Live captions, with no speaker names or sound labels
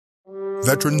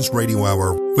Veterans Radio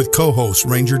Hour with co-host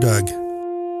Ranger Doug.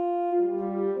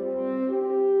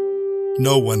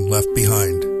 No one left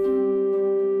behind.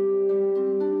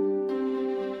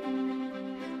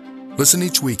 Listen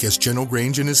each week as General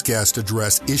Grange and his guests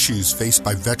address issues faced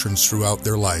by veterans throughout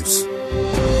their lives.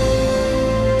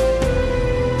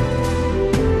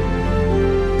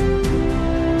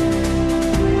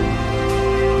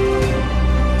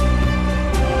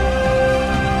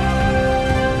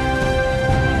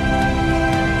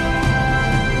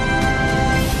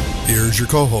 Here's your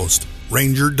co-host,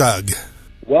 Ranger Doug.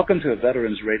 Welcome to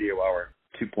Veterans Radio Hour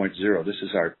 2.0. This is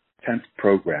our 10th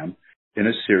program in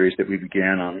a series that we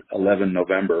began on 11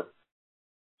 November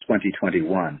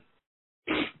 2021.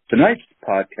 Tonight's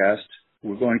podcast,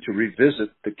 we're going to revisit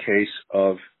the case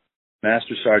of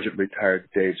Master Sergeant retired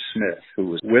Dave Smith, who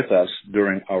was with us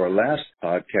during our last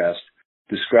podcast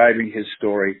describing his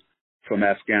story from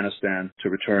Afghanistan to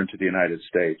return to the United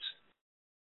States.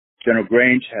 General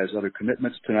Grange has other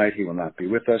commitments tonight. He will not be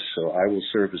with us, so I will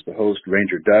serve as the host,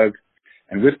 Ranger Doug.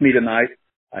 And with me tonight,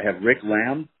 I have Rick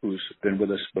Lamb, who's been with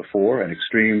us before, an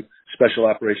extreme Special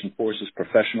Operations Forces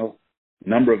professional,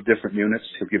 number of different units.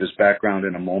 He'll give his background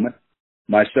in a moment.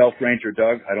 Myself, Ranger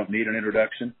Doug, I don't need an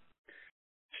introduction.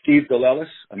 Steve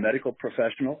DeLellis, a medical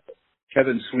professional.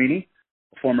 Kevin Sweeney,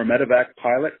 a former medevac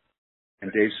pilot.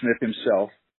 And Dave Smith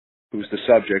himself, who's the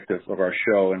subject of our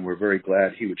show, and we're very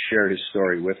glad he would share his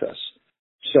story with us.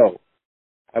 So,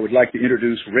 I would like to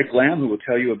introduce Rick Lamb, who will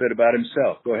tell you a bit about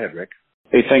himself. Go ahead, Rick.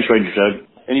 Hey, thanks, Ranger Doug.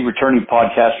 Any returning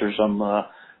podcasters, I'm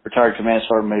retired Command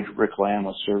Sergeant Major Rick Lamb.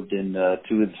 I served in 2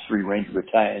 of the 3 Ranger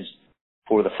battalions,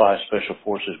 4 of the 5 Special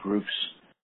Forces groups.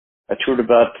 I toured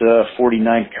about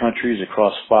 49 countries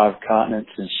across 5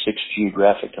 continents and 6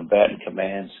 geographic combatant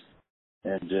commands,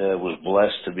 and was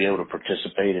blessed to be able to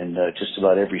participate in just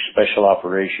about every special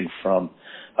operation from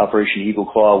Operation Eagle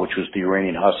Claw, which was the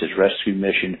Iranian hostage rescue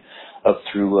mission, up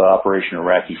through Operation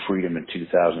Iraqi Freedom in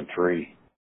 2003.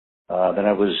 Then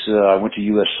I went to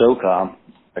U.S. SOCOM.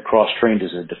 I cross-trained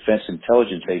as a Defense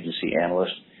Intelligence Agency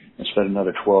analyst and spent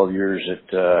another 12 years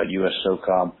at U.S.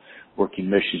 SOCOM working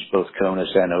missions, both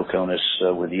CONUS and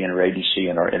OCONUS, with the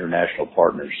interagency and our international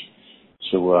partners.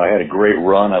 So I had a great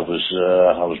run. I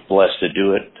was blessed to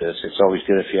do it. It's always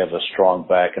good if you have a strong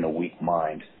back and a weak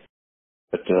mind.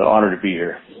 But honored to be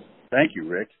here. Thank you,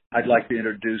 Rick. I'd like to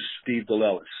introduce Steve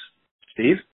DeLellis.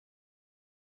 Steve?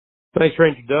 Thanks,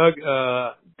 Ranger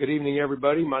Doug. Good evening,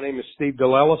 everybody. My name is Steve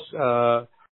DeLellis.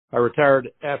 I retired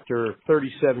after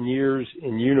 37 years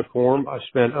in uniform. I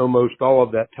spent almost all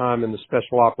of that time in the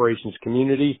Special Operations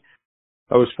community.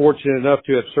 I was fortunate enough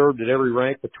to have served at every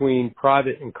rank between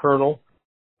private and colonel.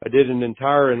 I did an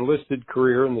entire enlisted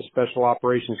career in the Special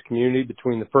Operations community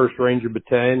between the 1st Ranger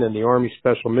Battalion and the Army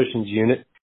Special Missions Unit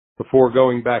before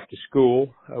going back to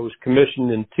school. I was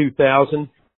commissioned in 2000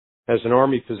 as an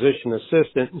Army Physician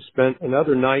Assistant and spent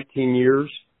another 19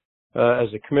 years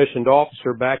as a commissioned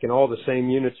officer back in all the same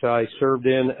units I served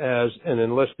in as an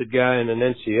enlisted guy and an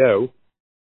NCO.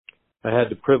 I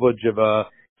had the privilege of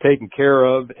taking care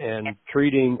of and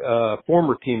treating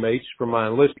former teammates from my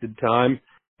enlisted time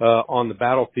on the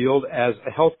battlefield as a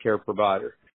healthcare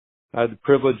provider. I had the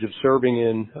privilege of serving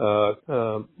in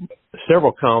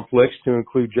several conflicts to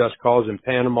include Just Cause in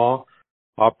Panama,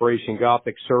 Operation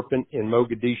Gothic Serpent in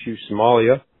Mogadishu,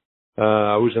 Somalia.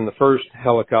 I was in the first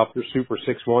helicopter, Super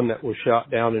 6-1, that was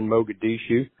shot down in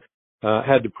Mogadishu.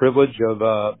 Had the privilege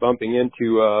of bumping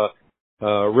into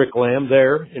Rick Lamb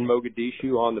there in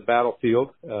Mogadishu on the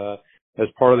battlefield as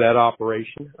part of that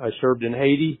operation. I served in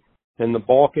Haiti and the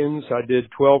Balkans. I did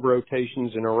 12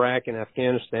 rotations in Iraq and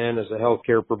Afghanistan as a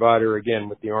healthcare provider, again,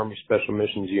 with the Army Special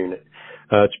Missions Unit.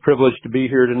 It's a privilege to be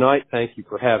here tonight. Thank you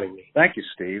for having me. Thank you,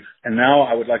 Steve. And now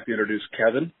I would like to introduce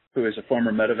Kevin, who is a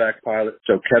former medevac pilot.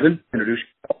 So, Kevin, introduce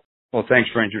yourself. Well, thanks,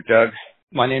 Ranger Doug.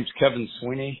 My name's Kevin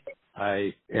Sweeney.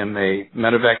 I am a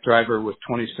medevac driver with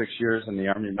 26 years in the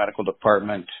Army Medical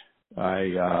Department.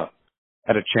 I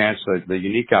had a chance, the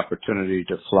unique opportunity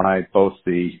to fly both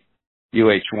the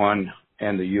UH-1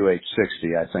 and the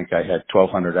UH-60. I think I had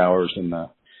 1,200 hours in the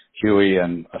Huey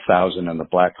and 1,000 in the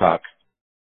Black Hawk.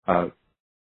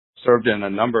 Served in a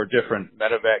number of different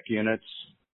medevac units,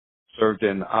 served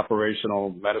in operational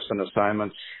medicine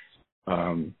assignments,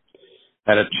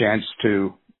 had a chance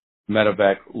to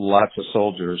medevac lots of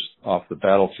soldiers off the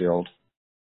battlefield.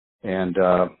 And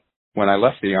when I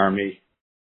left the Army,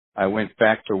 I went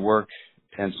back to work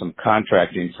and some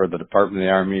contracting for the Department of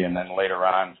the Army, and then later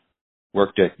on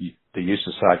worked at the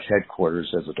USASOC headquarters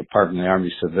as a Department of the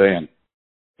Army civilian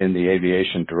in the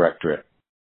Aviation Directorate.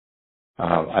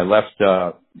 I left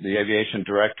the Aviation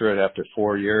Directorate after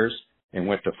 4 years and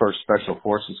went to 1st Special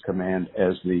Forces Command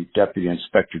as the Deputy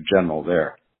Inspector General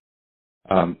there.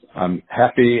 I'm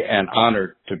happy and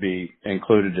honored to be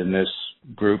included in this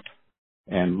group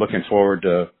and looking forward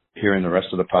to hearing the rest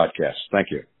of the podcast. Thank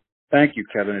you. Thank you,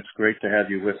 Kevin. It's great to have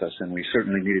you with us, and we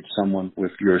certainly needed someone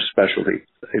with your specialty.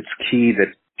 It's key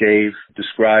that Dave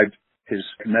described his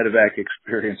medevac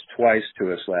experience twice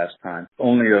to us last time.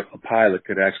 Only a pilot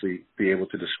could actually be able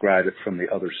to describe it from the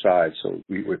other side, so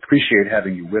we appreciate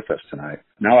having you with us tonight.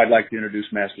 Now I'd like to introduce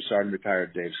Master Sergeant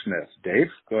Retired Dave Smith. Dave,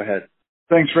 go ahead.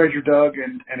 Thanks, Ranger Doug,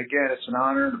 and again, it's an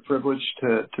honor and a privilege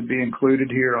to be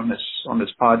included here on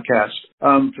this podcast.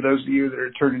 For those of you that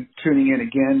are tuning in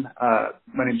again,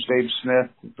 my name is Dave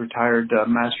Smith, retired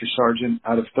Master Sergeant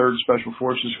out of 3rd Special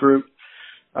Forces Group.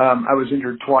 I was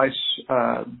injured twice,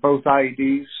 both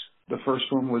IEDs. The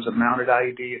first one was a mounted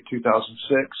IED in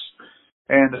 2006,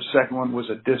 and the second one was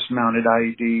a dismounted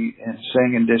IED in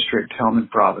Sangin District, Helmand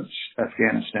Province,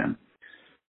 Afghanistan.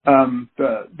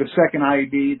 The second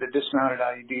IED, the dismounted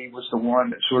IED, was the one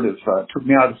that sort of took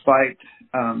me out of the fight,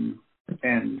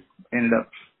 and ended up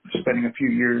spending a few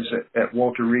years at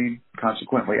Walter Reed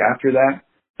consequently after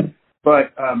that.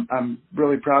 But I'm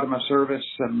really proud of my service.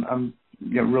 I'm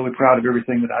really proud of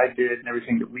everything that I did and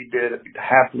everything that we did. I'd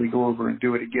happily go over and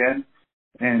do it again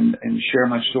and share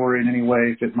my story in any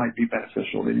way if it might be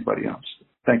beneficial to anybody else.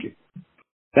 Thank you.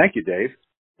 Thank you, Dave.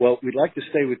 Well, we'd like to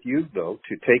stay with you, though,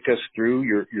 to take us through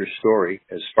your story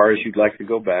as far as you'd like to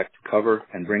go back to cover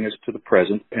and bring us to the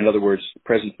present. In other words,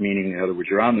 present meaning,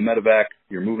 you're on the medevac,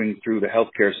 you're moving through the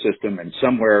healthcare system, and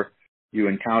somewhere you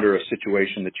encounter a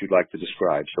situation that you'd like to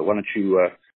describe. So why don't you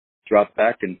drop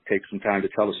back and take some time to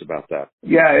tell us about that?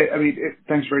 Yeah,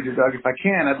 thanks, Ranger Doug. If I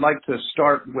can, I'd like to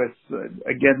start with,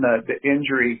 again, the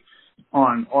injury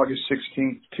on August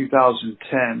 16th,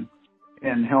 2010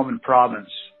 in Helmand Province.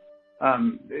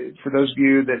 For those of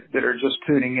you that are just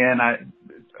tuning in,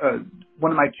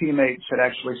 one of my teammates had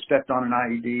actually stepped on an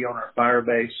IED on our fire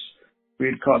base. We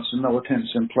had caught some militants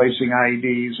in placing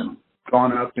IEDs and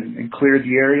gone up and cleared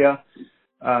the area,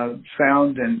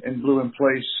 found and blew in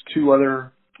place 2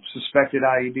 other suspected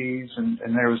IEDs,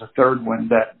 and there was a third one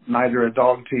that neither a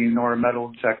dog team nor a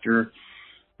metal detector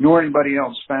nor anybody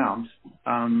else found.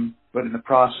 But in the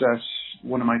process,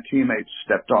 one of my teammates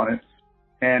stepped on it.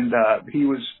 And he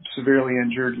was severely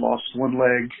injured, lost one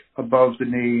leg above the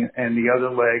knee and the other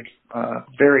leg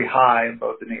very high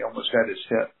above the knee, almost at his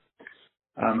hip.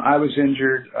 I was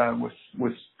injured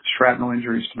with shrapnel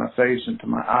injuries to my face and to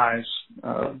my eyes,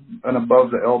 an above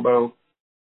the elbow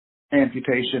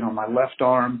amputation on my left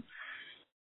arm,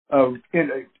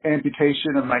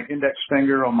 amputation of my index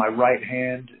finger on my right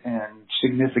hand, and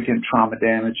significant trauma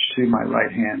damage to my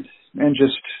right hand, and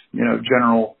just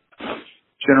general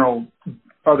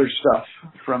other stuff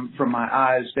from my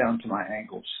eyes down to my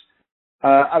ankles.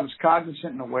 I was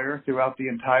cognizant and aware throughout the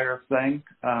entire thing.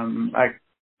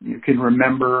 You can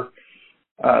remember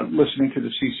listening to the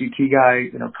CCT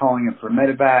guy, calling in for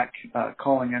medevac,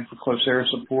 calling in for close air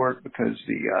support because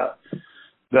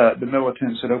the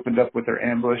militants had opened up with their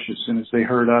ambush as soon as they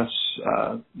heard us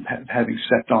having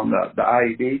stepped on the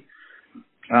IED.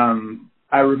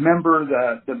 I remember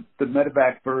the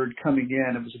medevac bird coming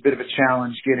in. It was a bit of a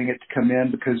challenge getting it to come in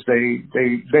because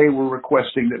they were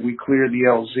requesting that we clear the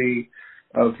LZ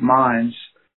of mines,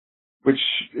 which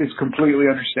is completely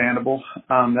understandable.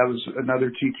 That was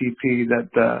another TTP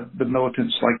that the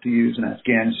militants like to use in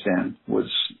Afghanistan.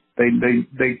 Was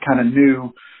they kind of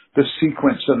knew the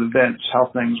sequence of events,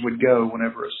 how things would go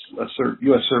whenever a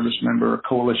U.S. service member or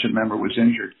coalition member was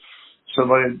injured. So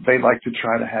they like to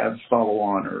try to have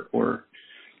follow-on or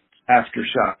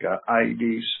aftershock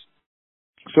IEDs.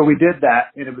 So we did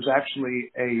that, and it was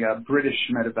actually a British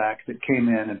medevac that came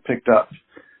in and picked up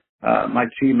my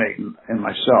teammate and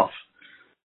myself.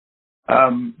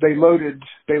 They loaded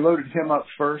him up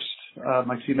first,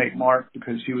 my teammate Mark,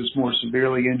 because he was more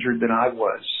severely injured than I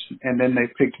was, and then they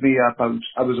picked me up.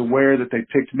 I was aware that they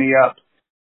picked me up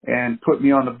and put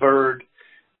me on the bird,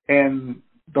 and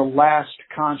the last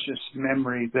conscious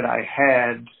memory that I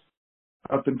had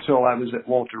up until I was at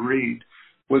Walter Reed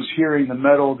was hearing the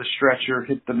metal of the stretcher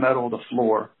hit the metal of the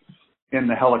floor in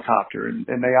the helicopter. And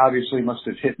they obviously must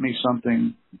have hit me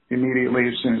something immediately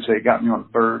as soon as they got me on the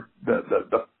bird,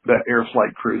 the air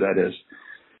flight crew, that is.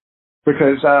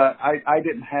 Because I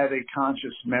didn't have a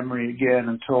conscious memory again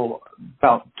until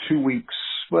about 2 weeks,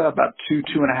 about two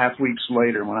and a half weeks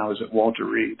later when I was at Walter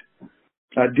Reed.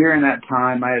 During that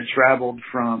time, I had traveled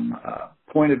from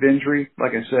point of injury,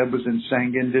 like I said, was in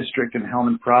Sangin District in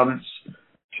Helmand Province,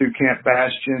 to Camp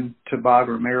Bastion, to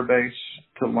Bagram Air Base,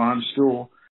 to Landstuhl,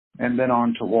 and then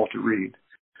on to Walter Reed.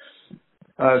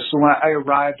 So when I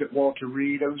arrived at Walter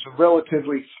Reed, it was a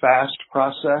relatively fast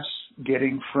process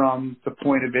getting from the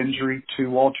point of injury to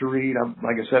Walter Reed.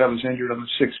 Like I said, I was injured on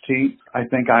the 16th. I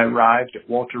think I arrived at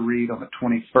Walter Reed on the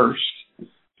 21st.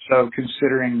 So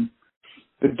considering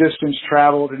the distance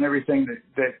traveled and everything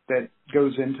that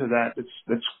goes into that,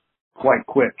 that's quite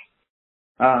quick.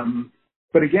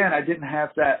 But again, I didn't have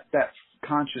that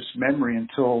conscious memory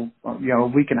until, a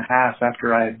week and a half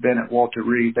after I had been at Walter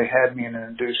Reed. They had me in an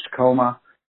induced coma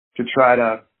to try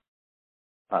to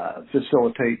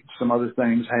facilitate some other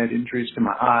things. I had injuries to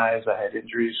my eyes. I had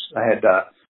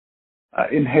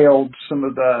inhaled some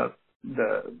of the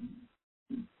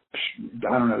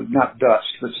I don't know, not dust,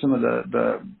 but some of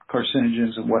the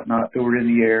carcinogens and whatnot that were in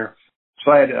the air.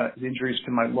 So I had injuries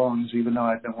to my lungs, even though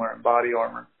I'd been wearing body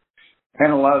armor,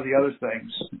 and a lot of the other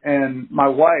things. And my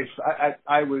wife,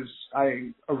 I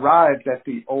arrived at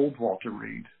the old Walter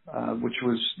Reed, which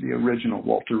was the original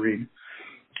Walter Reed.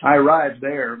 I arrived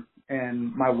there,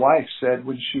 and my wife said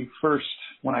when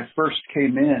I first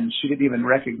came in, she didn't even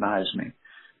recognize me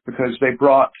because they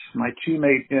brought my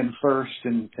teammate in first,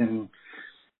 and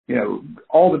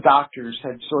all the doctors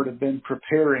had sort of been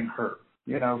preparing her,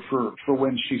 for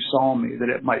when she saw me, that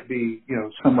it might be,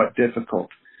 somewhat difficult.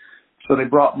 So they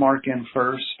brought Mark in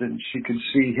first, and she could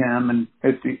see him. And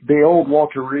at the old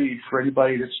Walter Reed, for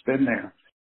anybody that's been there,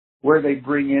 where they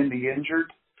bring in the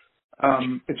injured,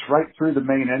 it's right through the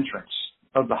main entrance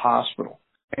of the hospital.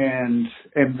 And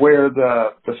where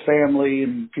the family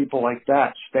and people like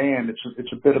that stand,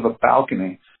 it's a bit of a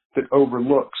balcony that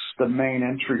overlooks the main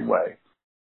entryway.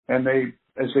 And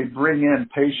as they bring in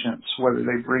patients, whether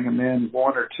they bring them in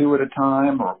 1 or 2 at a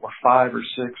time, or 5 or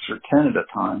 6 or 10 at a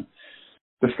time,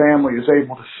 the family is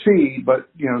able to see, but,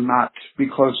 not be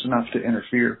close enough to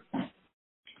interfere.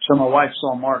 So my wife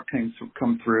saw Mark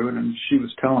come through, and she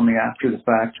was telling me after the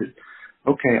fact that,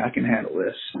 okay, I can handle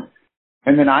this.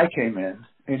 And then I came in,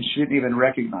 and she didn't even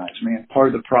recognize me. And part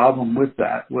of the problem with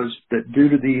that was that due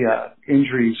to the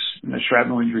injuries, the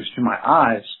shrapnel injuries to my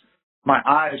eyes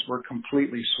were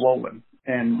completely swollen,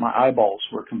 and my eyeballs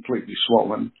were completely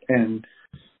swollen, and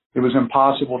it was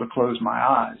impossible to close my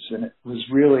eyes. And it was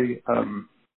really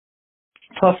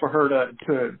tough for her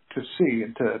to see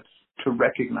and to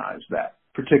recognize that,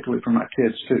 particularly for my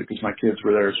kids too, because my kids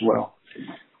were there as well.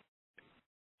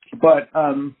 But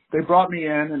they brought me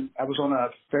in, and I was on a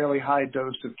fairly high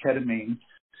dose of ketamine.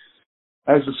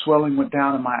 As the swelling went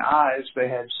down in my eyes, they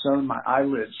had sewn my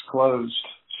eyes closed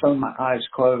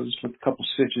with a couple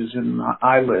stitches in my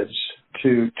eyelids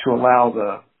to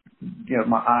allow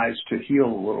my eyes to heal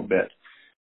a little bit.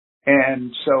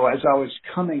 And so as I was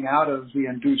coming out of the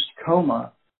induced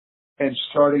coma and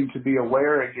starting to be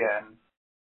aware again,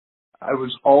 I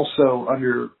was also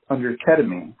under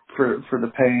ketamine for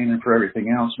the pain and for everything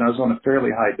else. And I was on a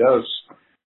fairly high dose.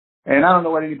 And I don't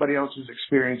know what anybody else's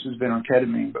experience has been on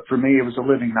ketamine, but for me, it was a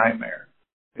living nightmare.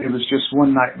 It was just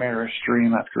one nightmarish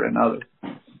dream after another.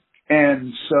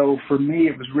 And so for me,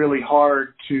 it was really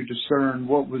hard to discern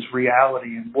what was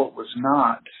reality and what was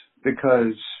not,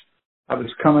 because I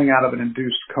was coming out of an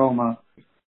induced coma.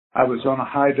 I was on a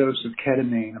high dose of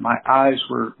ketamine, and my eyes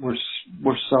were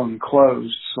sewn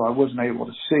closed, so I wasn't able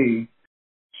to see.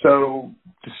 So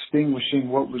distinguishing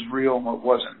what was real and what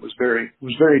wasn't was very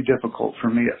difficult for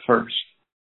me at first.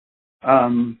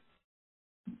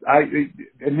 I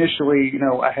initially,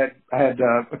 I had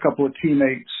a couple of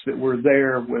teammates that were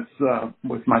there with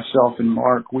myself and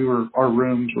Mark. Our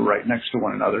rooms were right next to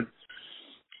one another,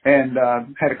 and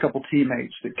had a couple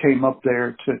teammates that came up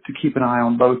there to keep an eye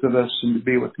on both of us, and to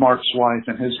be with Mark's wife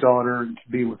and his daughter, and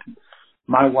to be with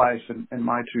my wife and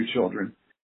my 2 children.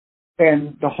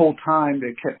 And the whole time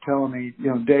they kept telling me,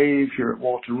 Dave, you're at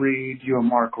Walter Reed. You and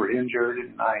Mark were injured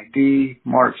in an IED.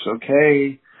 Mark's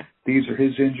okay. These are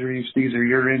his injuries. These are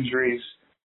your injuries.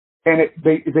 And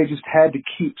they just had to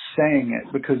keep saying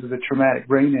it because of the traumatic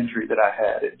brain injury that I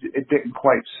had. It didn't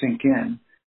quite sink in.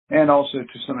 And also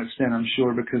to some extent, I'm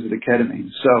sure, because of the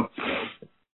ketamine. So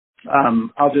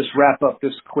I'll just wrap up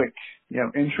this quick,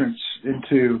 entrance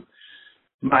into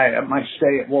my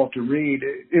stay at Walter Reed.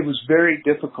 It was very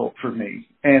difficult for me.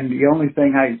 And the only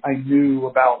thing I knew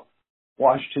about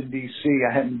Washington, D.C.,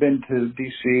 I hadn't been to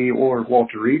D.C. or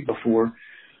Walter Reed before,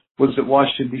 was that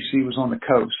Washington, D.C. was on the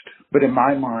coast. But in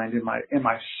my mind, in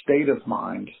my state of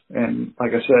mind, and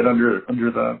like I said, under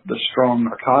the strong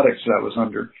narcotics that I was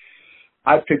under,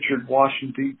 I pictured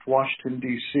Washington,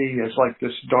 D.C. as like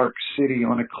this dark city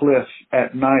on a cliff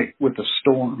at night with a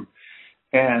storm.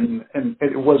 And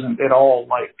it wasn't at all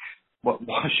like what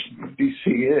Washington,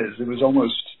 D.C. is. It was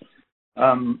almost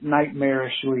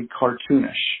nightmarishly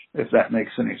cartoonish, if that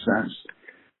makes any sense.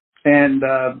 And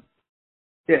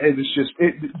it was just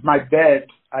my bed.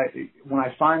 When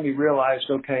I finally realized,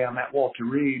 okay, I'm at Walter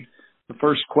Reed, the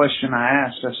first question I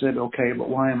asked, I said, okay, but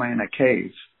why am I in a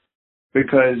cave?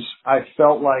 Because I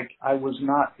felt like I was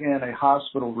not in a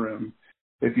hospital room.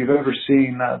 If you've ever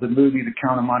seen the movie The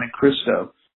Count of Monte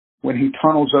Cristo, when he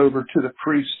tunnels over to the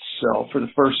priest's cell for the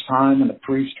first time, and the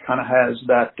priest kind of has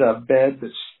that bed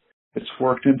that's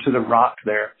worked into the rock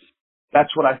there,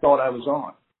 that's what I thought I was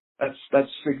on. That's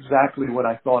exactly what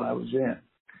I thought I was in.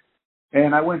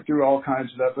 And I went through all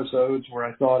kinds of episodes where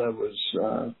I thought I was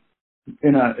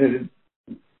in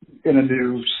a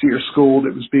new SEER school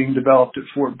that was being developed at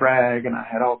Fort Bragg, and I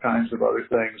had all kinds of other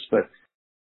things. But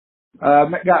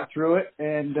got through it,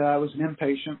 and I was an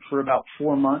inpatient for about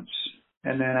 4 months.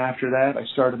 And then after that, I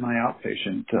started my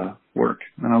outpatient work.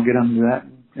 And I'll get into that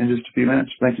in just a few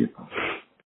minutes. Thank you.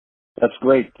 That's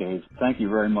great, Dave. Thank you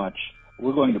very much.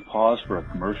 We're going to pause for a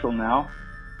commercial now.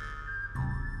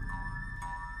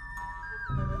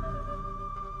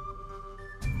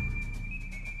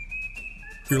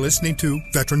 You're listening to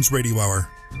Veterans Radio Hour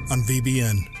on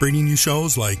VBN, bringing you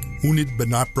shows like Wounded But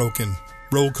Not Broken,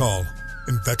 Roll Call,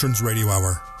 and Veterans Radio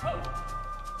Hour.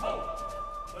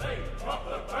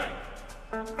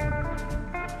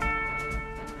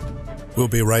 We'll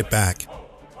be right back.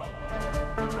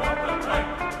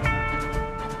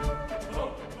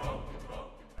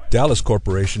 Dallas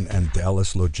Corporation and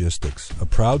Dallas Logistics, a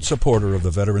proud supporter of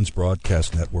the Veterans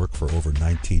Broadcast Network for over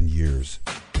 19 years.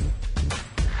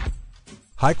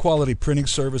 High-quality printing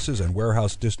services and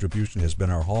warehouse distribution has been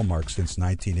our hallmark since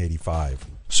 1985,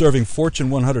 serving Fortune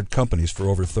 100 companies for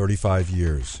over 35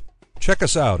 years. Check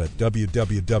us out at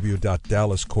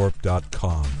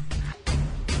www.dallascorp.com.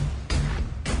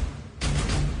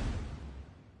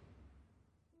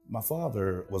 My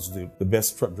father was the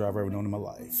best truck driver I've ever known in my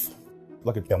life,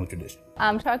 like a family tradition.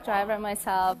 I'm a truck driver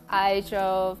myself. I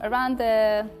drove around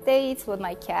the States with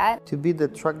my cat. To be the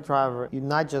truck driver, you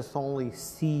not just only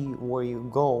see where you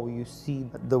go, you see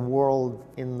the world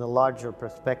in the larger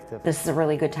perspective. This is a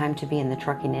really good time to be in the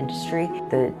trucking industry.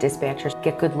 The dispatchers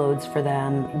get good loads for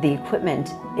them. The equipment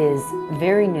is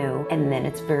very new, and then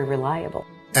it's very reliable.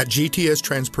 At GTS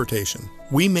Transportation,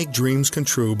 we make dreams come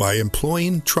true by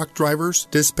employing truck drivers,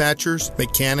 dispatchers,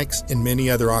 mechanics, and many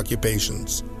other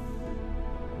occupations.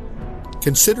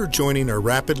 Consider joining our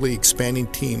rapidly expanding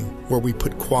team where we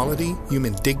put quality,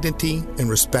 human dignity, and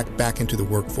respect back into the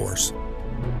workforce.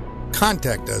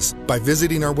 Contact us by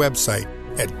visiting our website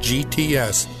at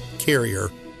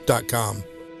gtscarrier.com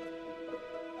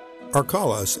or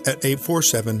call us at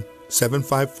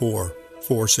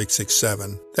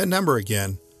 847-754-4667. That number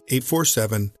again,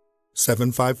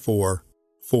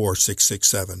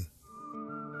 847-754-4667.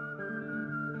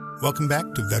 Welcome back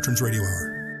to Veterans Radio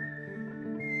Hour.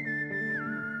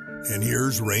 And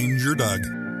here's Ranger Doug.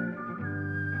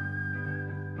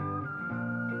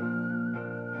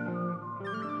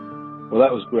 Well,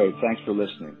 that was great. Thanks for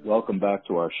listening. Welcome back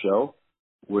to our show.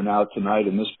 We're now tonight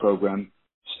in this program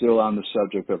still on the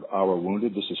subject of our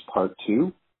wounded. This is part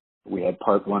 2. We had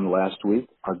part 1 last week.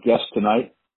 Our guest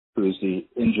tonight, who is the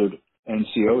injured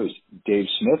NCO, is Dave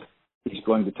Smith. He's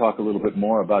going to talk a little bit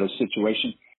more about his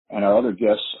situation, and our other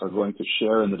guests are going to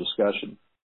share in the discussion.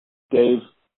 Dave,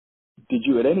 did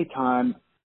you at any time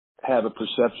have a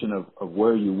perception of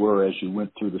where you were as you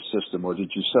went through the system, or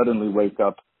did you suddenly wake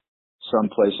up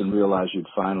someplace and realize you'd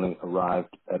finally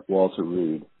arrived at Walter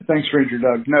Reed? Thanks, Ranger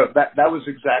Doug. No, that was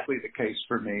exactly the case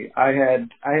for me. I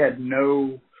had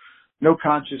no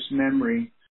conscious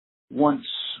memory once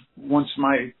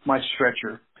my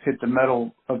stretcher hit the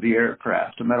metal of the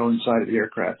aircraft, the metal inside of the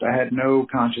aircraft. I had no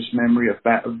conscious memory of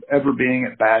ever being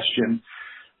at Bastion,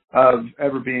 of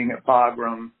ever being at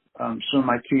Bagram. Some of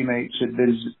my teammates had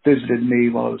visited me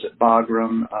while I was at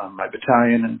Bagram. My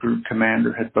battalion and group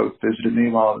commander had both visited me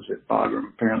while I was at Bagram.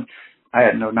 Apparently, I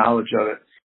had no knowledge of it,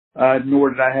 nor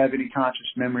did I have any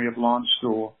conscious memory of launch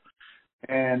school.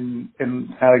 And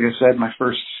like I said, my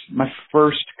first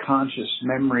conscious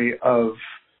memory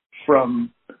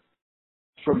from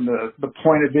the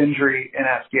point of injury in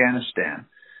Afghanistan.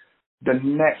 The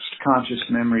next conscious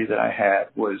memory that I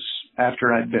had was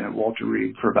after I'd been at Walter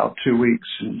Reed for about 2 weeks.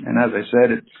 And as I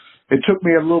said, it took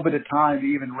me a little bit of time to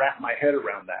even wrap my head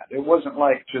around that. It wasn't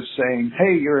like just saying,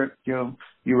 hey, you were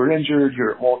injured,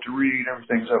 you're at Walter Reed,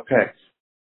 everything's okay.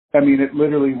 I mean, it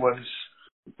literally was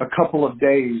a couple of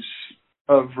days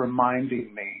of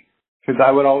reminding me, because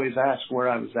I would always ask where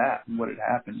I was at and what had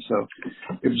happened. So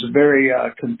it was a very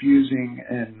confusing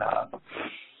and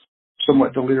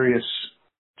somewhat delirious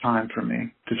time for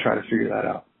me to try to figure that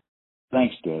out.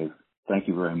 Thanks, Dave. Thank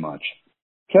you very much.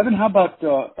 Kevin, how about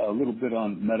a little bit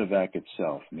on medevac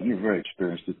itself? I mean, you're very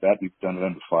experienced at that. You've done it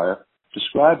under fire.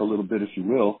 Describe a little bit, if you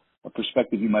will, a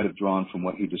perspective you might have drawn from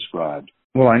what he described.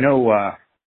 Well, I know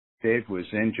Dave was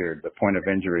injured. The point of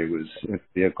injury was his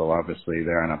vehicle, obviously,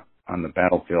 there on the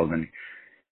battlefield, and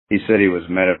he said he was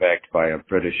medevaced by a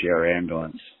British Air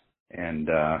ambulance. And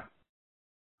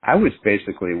I was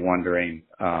basically wondering,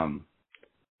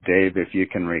 Dave, if you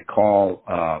can recall,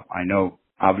 I know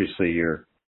obviously your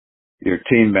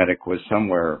team medic was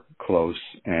somewhere close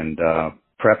and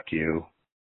prepped you.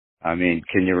 I mean,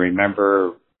 can you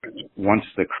remember once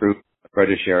the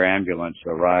British Air ambulance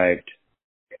arrived,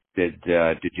 did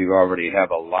you already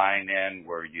have a line in?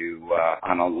 Were you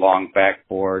on a long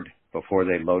backboard before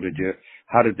they loaded you?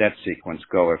 How did that sequence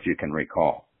go, if you can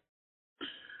recall?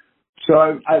 So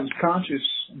I was conscious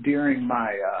during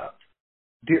my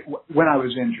when I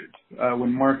was injured.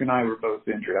 When Mark and I were both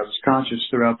injured, I was conscious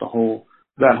throughout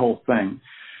that whole thing.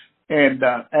 And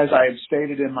as I had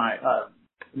stated in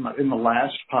in the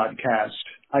last podcast,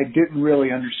 I didn't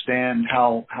really understand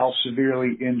how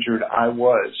severely injured I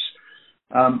was.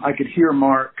 I could hear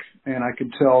Mark, and I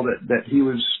could tell that he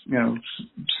was,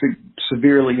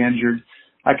 severely injured.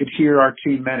 I could hear our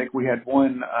team medic. We had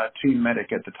one team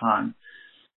medic at the time,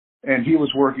 and he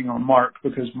was working on Mark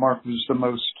because Mark was the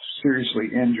most seriously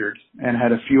injured and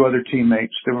had a few other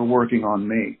teammates that were working on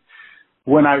me.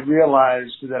 When I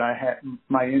realized that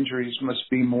my injuries must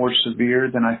be more severe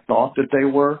than I thought that they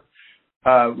were,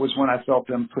 was when I felt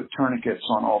them put tourniquets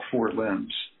on all four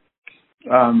limbs.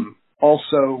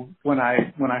 Also, when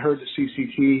I heard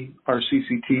our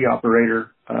CCT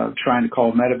operator trying to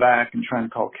call medevac and trying to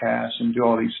call CAS and do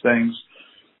all these things,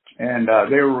 and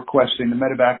the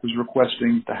medevac was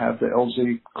requesting to have the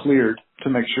LZ cleared to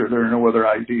make sure there are no other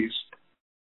IDs.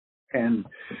 And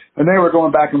they were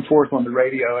going back and forth on the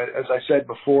radio. As I said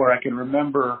before, I can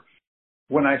remember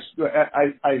when I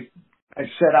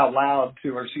said out loud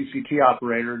to our CCT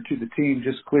operator, to the team,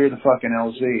 just clear the fucking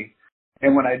LZ.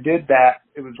 And when I did that,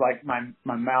 it was like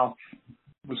my mouth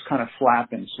was kind of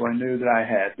flapping. So I knew that I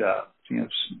had,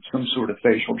 some sort of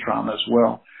facial trauma as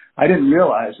well. I didn't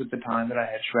realize at the time that I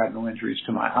had shrapnel injuries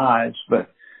to my eyes, but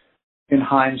in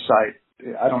hindsight,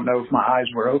 I don't know if my eyes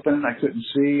were open and I couldn't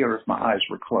see or if my eyes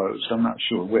were closed. I'm not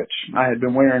sure which. I had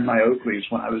been wearing my Oakleys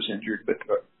when I was injured, but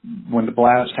when the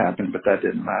blast happened, but that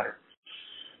didn't matter.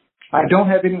 I don't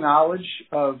have any knowledge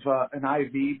of an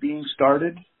IV being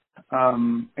started,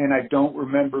 and I don't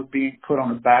remember being put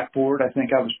on a backboard. I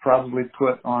think I was probably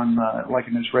put on like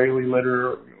an Israeli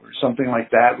litter or something like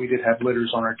that. We did have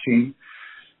litters on our team.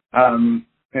 And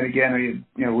again,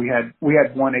 we had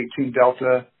 118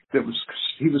 Delta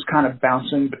he was kind of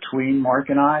bouncing between Mark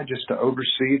and I just to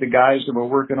oversee the guys that were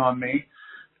working on me,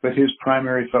 but his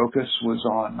primary focus was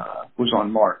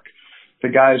on Mark. The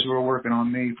guys who were working on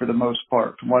me, for the most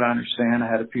part, from what I understand, I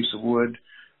had a piece of wood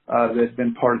that had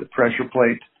been part of the pressure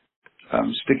plate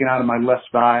sticking out of my left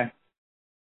thigh,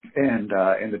 and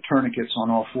the tourniquets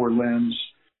on all four limbs.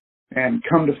 And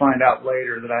come to find out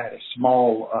later that I had a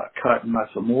small cut in my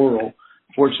femoral.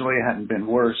 Fortunately, it hadn't been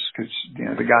worse because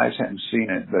the guys hadn't seen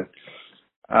it. But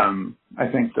I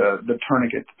think the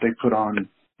tourniquet that they put on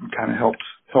kind of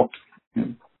helped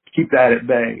keep that at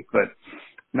bay. But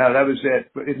no, that was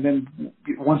it. And then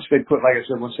once they put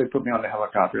me on the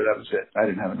helicopter, that was it. I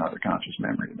didn't have another conscious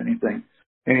memory of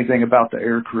anything about the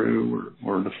air crew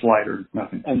or the flight or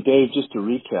nothing. And Dave, just to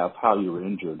recap how you were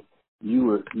injured, you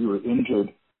were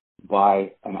injured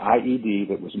by an IED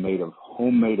that was made of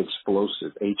homemade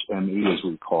explosive, HME as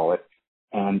we call it,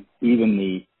 and even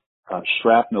the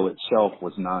shrapnel itself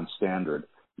was non-standard.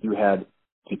 You had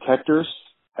detectors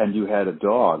and you had a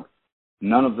dog.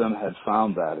 None of them had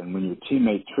found that, and when your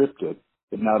teammate tripped it,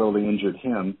 it not only injured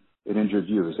him, it injured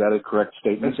you. Is that a correct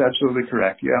statement? That's absolutely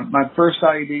correct, yeah. My first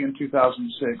IED in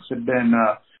 2006 had been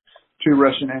 2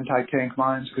 Russian anti-tank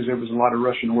mines because there was a lot of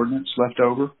Russian ordnance left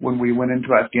over when we went into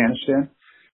Afghanistan.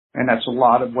 And that's a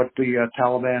lot of what the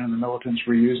Taliban and the militants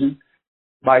were using.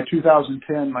 By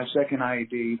 2010, my second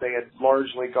IED, they had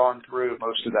largely gone through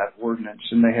most of that ordnance,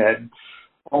 and they had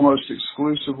almost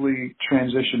exclusively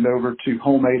transitioned over to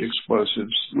homemade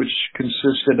explosives, which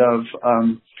consisted of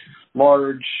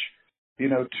large,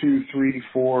 2, 3,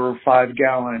 4, 5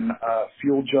 gallon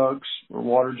fuel jugs or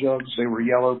water jugs. They were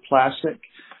yellow plastic,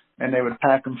 and they would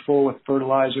pack them full with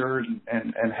fertilizer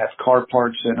and have car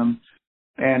parts in them.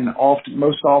 And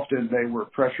most often they were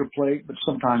pressure plate, but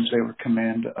sometimes they were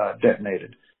command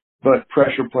detonated. But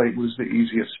pressure plate was the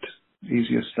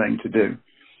easiest thing to do.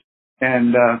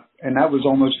 And that was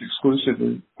almost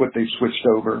exclusively what they switched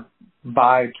over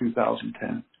by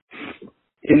 2010.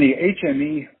 In the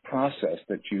HME process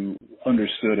that you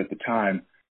understood at the time,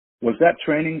 Was that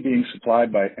training being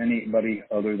supplied by anybody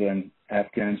other than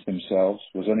Afghans themselves?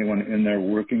 Was anyone in there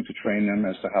working to train them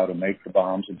as to how to make the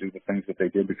bombs and do the things that they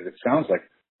did? Because it sounds like,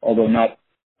 although not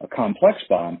a complex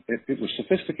bomb, it was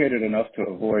sophisticated enough to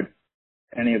avoid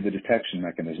any of the detection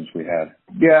mechanisms we had.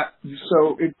 Yeah,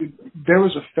 so there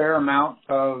was a fair amount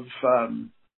of, I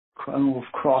don't know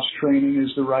if cross-training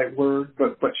is the right word,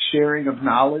 but sharing of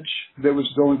knowledge that was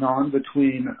going on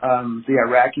between the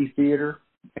Iraqi theater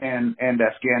and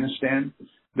Afghanistan.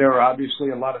 There were obviously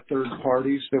a lot of third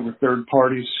parties. There were third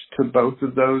parties to both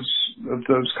of those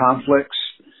conflicts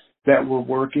that were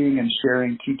working and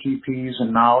sharing TTPs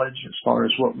and knowledge as far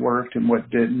as what worked and what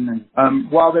didn't.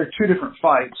 And while they're two different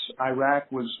fights,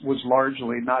 Iraq was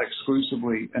largely, not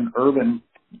exclusively, an urban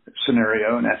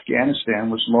scenario, and Afghanistan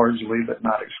was largely, but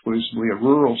not exclusively, a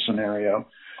rural scenario.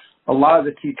 A lot of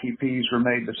the TTPs were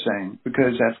made the same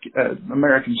because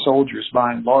American soldiers,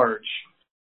 by and large,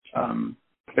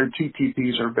 their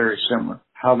TTPs are very similar.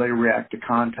 How they react to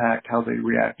contact, how they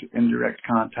react to indirect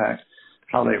contact,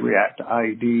 how they react to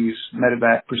IEDs,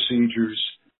 medevac procedures,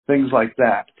 things like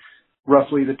that.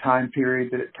 Roughly the time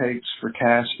period that it takes for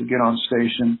CAS to get on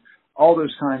station, all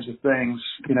those kinds of things.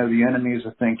 The enemy is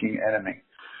a thinking enemy.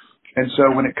 And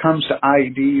so when it comes to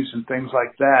IEDs and things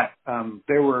like that,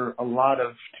 there were a lot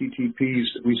of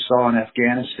TTPs that we saw in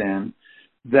Afghanistan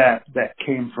that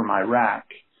came from Iraq.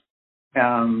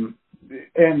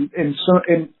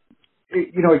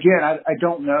 Again, I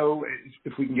don't know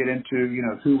if we can get into,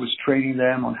 who was training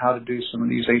them on how to do some of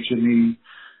these HME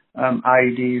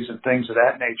IEDs and things of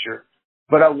that nature.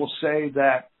 But I will say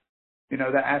that, the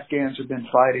Afghans have been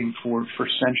fighting for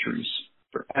centuries,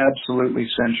 for absolutely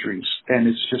centuries, and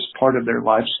it's just part of their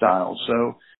lifestyle.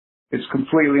 So it's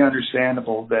completely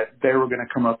understandable that they were going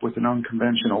to come up with an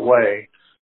unconventional way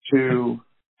to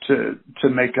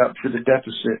make up for the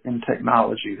deficit in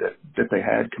technology that they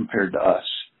had compared to us.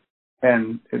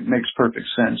 And it makes perfect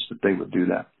sense that they would do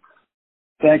that.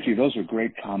 Thank you. Those are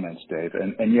great comments, Dave.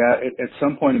 And yeah, at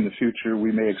some point in the future,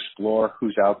 we may explore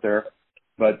who's out there,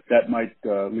 but that might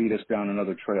lead us down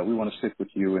another trail. We want to stick with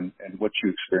you and what you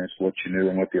experienced, what you knew,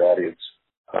 and what the audience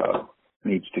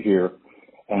needs to hear,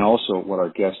 and also what our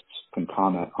guests can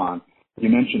comment on. You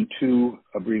mentioned two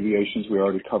abbreviations. We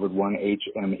already covered one,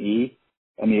 HME,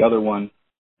 and the other one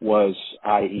was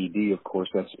IED, of course.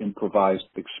 That's improvised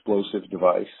explosive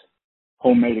device.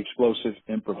 Homemade explosive,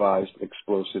 improvised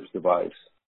explosive device.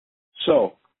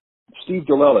 So, Steve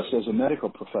DeLellis, as a medical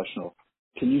professional,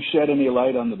 can you shed any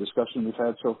light on the discussion we've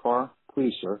had so far?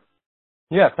 Please, sir.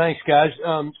 Yeah, thanks, guys.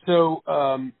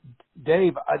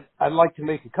 Dave, I'd like to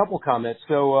make a couple comments.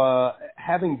 So,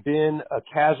 having been a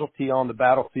casualty on the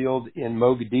battlefield in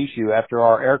Mogadishu after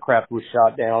our aircraft was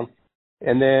shot down,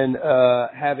 and then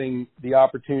having the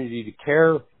opportunity to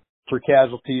care for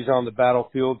casualties on the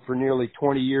battlefield for nearly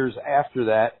 20 years after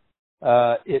that,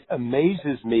 it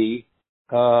amazes me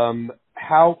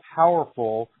how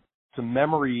powerful some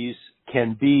memories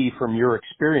can be from your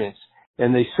experience,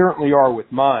 and they certainly are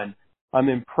with mine. I'm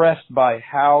impressed by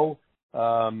how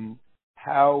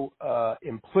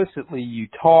implicitly you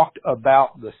talked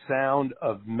about the sound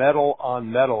of metal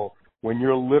on metal when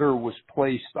your litter was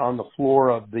placed on the floor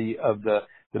of the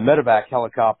medevac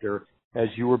helicopter as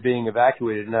you were being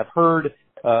evacuated. And I've heard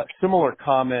similar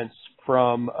comments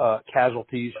from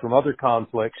casualties from other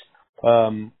conflicts,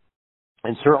 and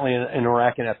certainly in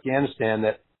Iraq and Afghanistan,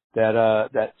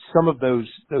 that some of those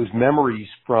memories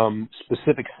from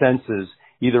specific senses,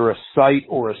 either a sight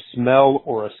or a smell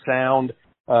or a sound,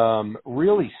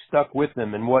 really stuck with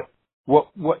them. And what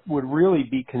would really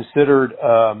be considered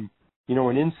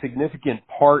an insignificant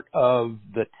part of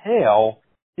the tale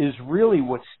is really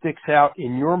what sticks out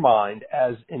in your mind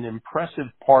as an impressive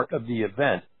part of the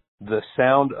event, the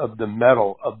sound of the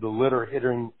metal of the litter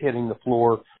hitting the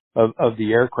floor of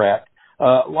the aircraft.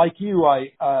 Like you,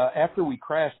 after we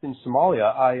crashed in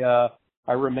Somalia,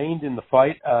 I remained in the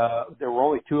fight. There were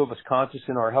only two of us conscious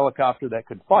in our helicopter that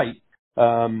could fight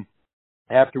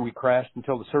after we crashed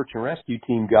until the search and rescue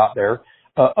team got there,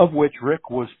 of which Rick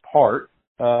was part.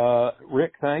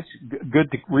 Rick, thanks.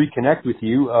 Good to reconnect with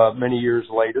you many years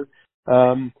later.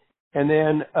 And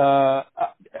then I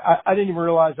didn't even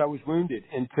realize I was wounded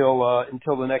until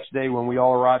the next day when we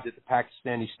all arrived at the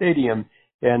Pakistani stadium,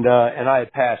 and I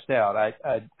had passed out. I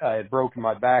had broken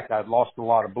my back. I had lost a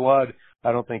lot of blood.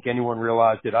 I don't think anyone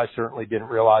realized it. I certainly didn't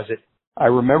realize it. I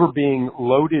remember being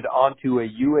loaded onto a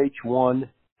UH-1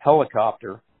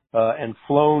 helicopter and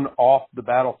flown off the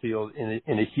battlefield in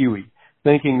a Huey,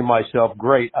 thinking to myself,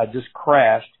 great, I just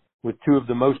crashed with two of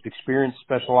the most experienced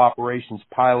special operations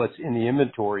pilots in the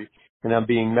inventory, and I'm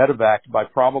being medevaced by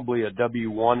probably a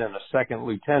W-1 and a second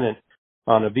lieutenant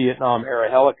on a Vietnam era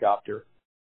helicopter.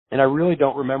 And I really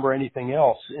don't remember anything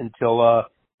else until a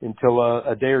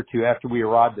day or two after we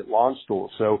arrived at launch school.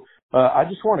 So I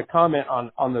just want to comment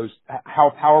on those,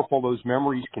 how powerful those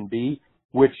memories can be,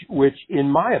 which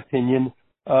in my opinion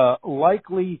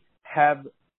likely have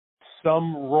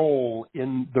some role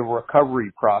in the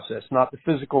recovery process, not the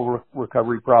physical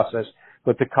recovery process,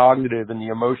 but the cognitive and the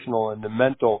emotional and the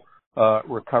mental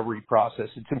recovery process.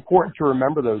 It's important to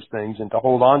remember those things and to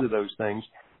hold on to those things,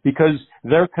 because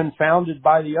they're confounded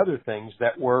by the other things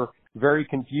that were very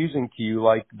confusing to you,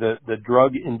 like the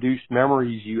drug-induced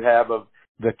memories you have of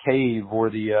the cave, or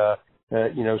the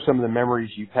some of the memories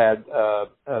you've had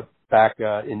back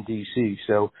in D.C.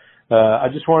 So I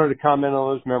just wanted to comment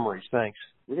on those memories. Thanks.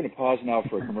 We're going to pause now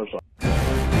for a commercial.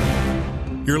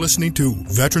 You're listening to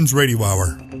Veterans Radio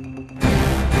Hour.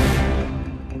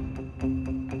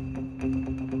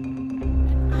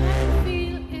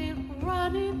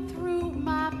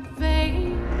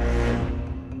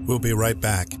 We'll be right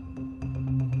back.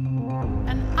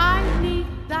 And I need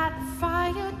that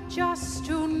fire just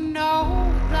to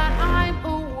know that I'm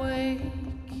awake.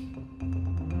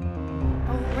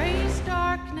 Erase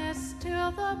darkness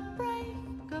till the break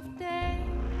of day.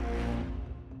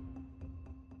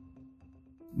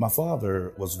 My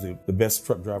father was the best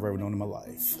truck driver I've ever known in my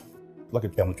life. Like a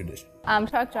family tradition. I'm a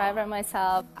truck driver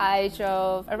myself. I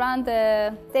drove around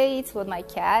the States with my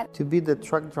cat. To be the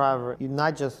truck driver, you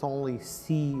not just only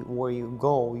see where you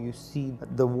go, you see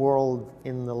the world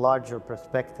in the larger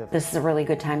perspective. This is a really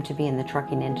good time to be in the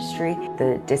trucking industry.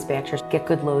 The dispatchers get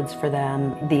good loads for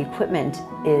them. The equipment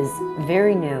is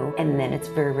very new, and then it's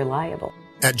very reliable.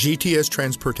 At GTS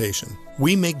Transportation,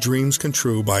 we make dreams come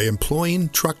true by employing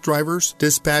truck drivers,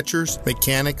 dispatchers,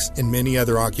 mechanics, and many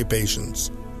other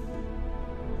occupations.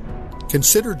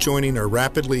 Consider joining our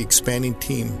rapidly expanding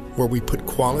team where we put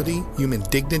quality, human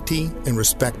dignity, and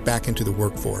respect back into the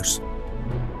workforce.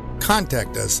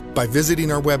 Contact us by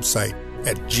visiting our website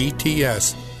at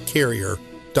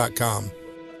gtscarrier.com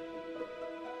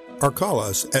or call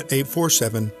us at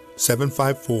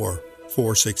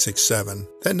 847-754-4667.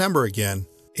 That number again,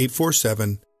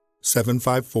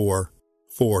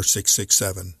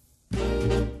 847-754-4667.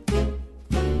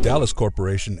 Dallas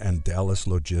Corporation and Dallas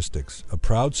Logistics, a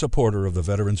proud supporter of the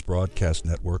Veterans Broadcast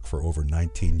Network for over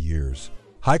 19 years.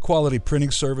 High-quality printing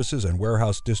services and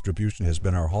warehouse distribution has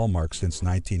been our hallmark since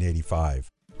 1985,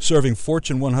 serving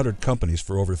Fortune 100 companies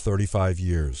for over 35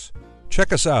 years.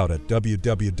 Check us out at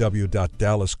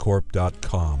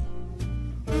www.dallascorp.com.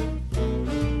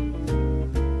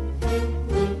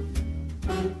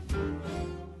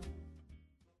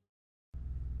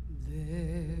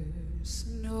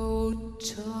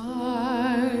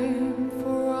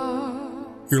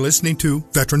 You're listening to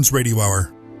Veterans Radio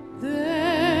Hour.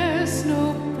 There's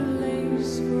no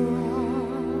place for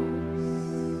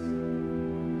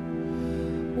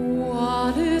us.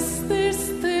 What is this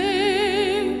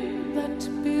thing that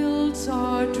builds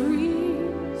our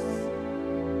dreams,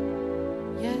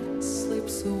 yet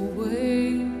slips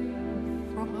away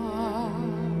from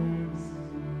us?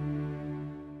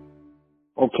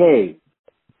 Okay,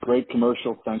 great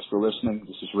commercial. Thanks for listening.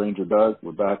 This is Ranger Doug.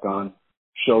 We're back on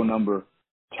show number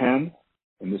 10,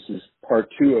 and this is part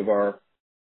 2 of our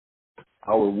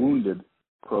Wounded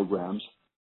programs.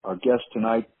 Our guest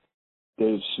tonight,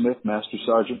 Dave Smith, Master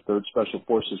Sergeant, 3rd Special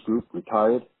Forces Group,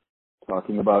 retired,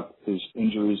 talking about his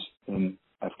injuries in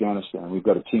Afghanistan. We've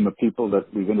got a team of people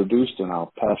that we've introduced, and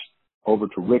I'll pass over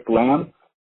to Rick Lamb,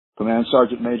 Command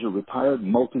Sergeant Major, retired,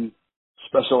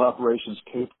 multi-special operations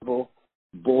capable,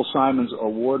 Bull Simons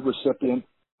Award recipient,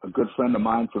 a good friend of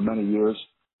mine for many years.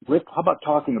 Rick, how about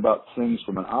talking about things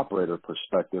from an operator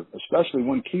perspective, especially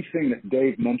one key thing that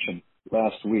Dave mentioned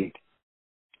last week.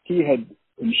 He had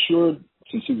ensured,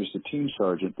 since he was the team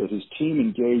sergeant, that his team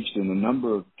engaged in a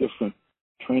number of different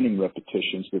training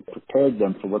repetitions that prepared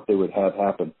them for what they would have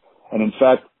happen. And in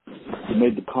fact, he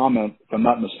made the comment, if I'm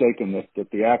not mistaken, that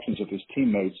the actions of his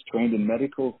teammates trained in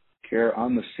medical care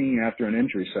on the scene after an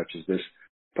injury such as this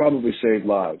probably saved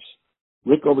lives.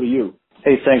 Rick, over to you.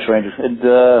 Hey, thanks, Ranger. And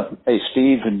hey,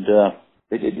 Steve, and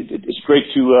it's great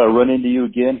to run into you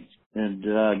again. And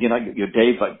again,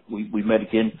 Dave, we met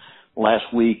again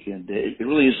last week, and it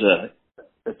really is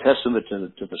a testament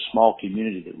to the small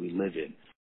community that we live in.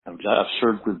 I've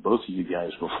served with both of you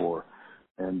guys before,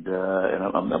 and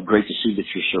I'm great to see that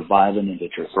you're surviving and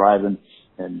that you're thriving.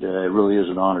 And it really is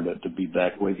an honor to be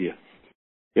back with you.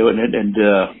 And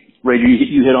Ranger,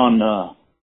 you hit on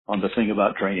the thing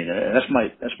about training.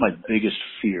 That's my biggest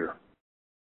fear.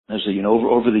 As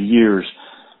over the years,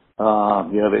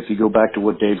 if you go back to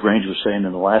what Dave Range was saying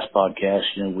in the last podcast,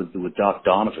 with Doc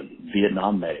Donovan,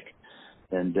 Vietnam medic,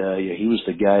 And he was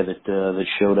the guy that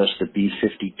showed us the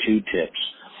B-52 tips.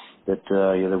 That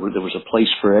there was a place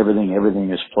for everything. Everything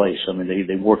is place. I mean,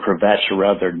 they wore cravats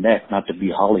around their neck, not to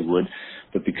be Hollywood,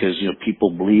 but because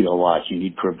people bleed a lot. You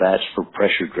need cravats for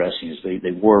pressure dressings.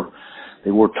 They wore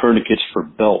tourniquets for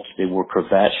belts. They wore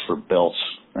cravats for belts.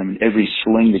 I mean, every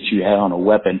sling that you had on a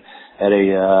weapon had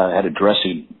a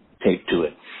dressing taped to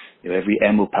it. Every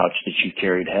ammo pouch that you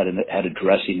carried had a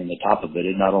dressing in the top of it.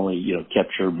 It not only kept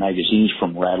your magazines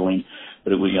from rattling,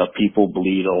 but it was people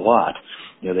bleed a lot.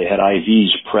 They had IVs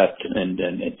prepped and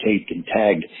taped and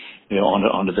tagged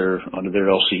onto their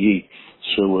LCE,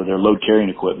 so their load carrying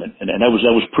equipment, and that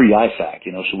was pre-IFAC.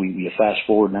 So we fast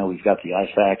forward now, we've got the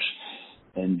IFACs,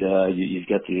 and you've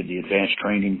got the advanced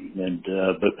training, and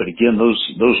but again,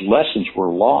 those lessons were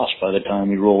lost by the time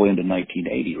we roll into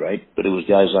 1980, right? But it was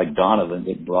guys like Donovan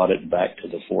that brought it back to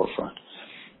the forefront.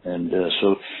 And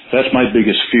so that's my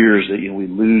biggest fear, is that we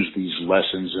lose these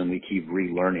lessons and we keep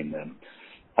relearning them.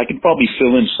 I can probably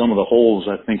fill in some of the holes,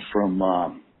 I think, from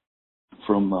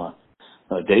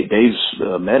Dave's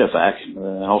medevac,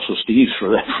 and also Steve's for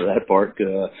that part.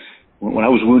 When I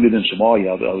was wounded in Somalia,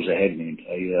 I was a head wound.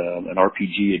 An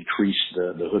RPG had creased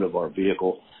the hood of our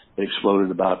vehicle. It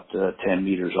exploded about 10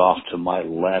 meters off to my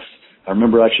left. I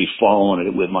remember actually following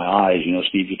it with my eyes.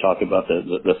 Steve, you talk about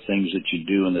the things that you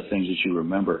do and the things that you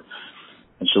remember.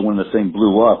 And so when the thing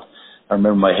blew up, I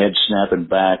remember my head snapping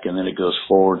back, and then it goes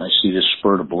forward, and I see this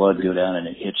spurt of blood go down, and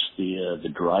it hits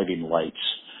the driving lights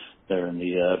there in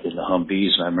the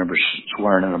Humvees, and I remember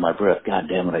swearing under my breath, "God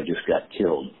damn it, I just got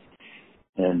killed."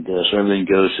 And so everything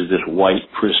goes to this white,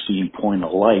 pristine point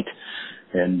of light,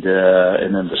 and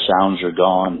then the sounds are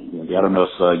gone. I don't know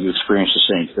if you experienced the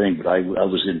same thing, but I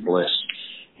was in bliss.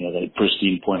 That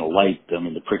pristine point of light. I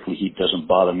mean, the prickly heat doesn't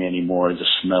bother me anymore. The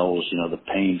smells, the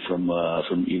pain from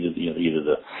either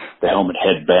the helmet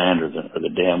headband or the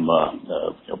damn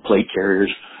plate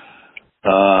carriers.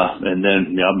 And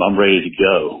then I'm ready to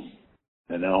go.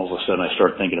 And then all of a sudden I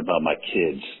start thinking about my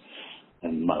kids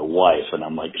and my wife, and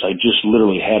I'm like, 'cause I just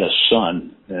literally had a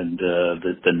son, and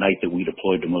the night that we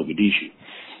deployed to Mogadishu.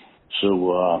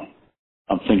 So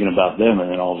I'm thinking about them,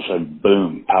 and then all of a sudden,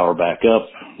 boom, power back up.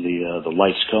 The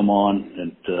lights come on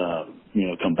and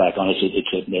come back on.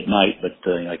 It's at night, but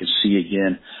I can see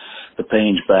again. The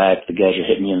pain's back. The guys are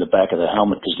hitting me in the back of the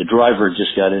helmet because the driver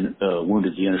just got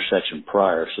wounded the intersection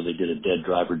prior, so they did a dead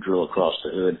driver drill across the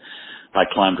hood. I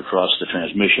climbed across the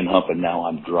transmission hump, and now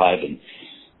I'm driving.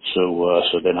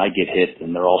 So then I get hit,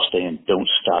 and they're all saying, "Don't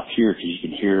stop here," because you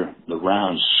can hear the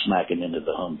rounds smacking into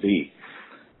the Humvee.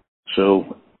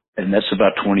 So, and that's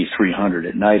about 2300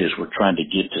 at night as we're trying to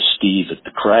get to Steve at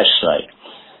the crash site.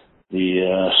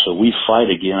 So we fight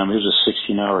again. I mean, it was a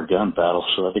 16-hour gun battle,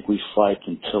 so I think we fight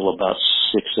until about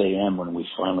 6 a.m. when we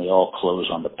finally all close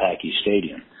on the Packy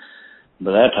Stadium.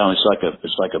 By that time, it's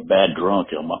like a bad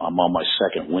drunk. I'm on my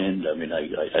second wind. I mean,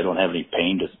 I don't have any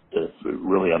pain to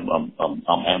really. I'm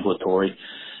ambulatory.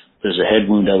 There's a head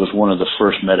wound. I was one of the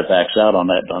first medevacs out on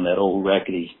that old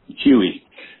rickety Huey,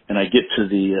 and I get to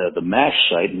the MASH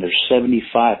site, and there's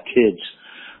 75 kids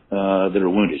that are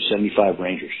wounded, 75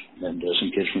 Rangers, and some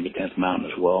kids from the 10th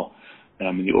Mountain as well. And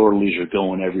I mean, the orderlies are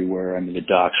going everywhere. I mean, the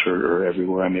docs are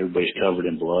everywhere. I mean, everybody's covered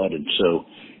in blood, and so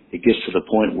it gets to the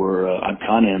point where I'm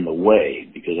kind of in the way,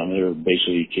 because I mean, there are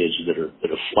basically kids that are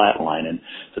flatlining,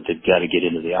 that they've got to get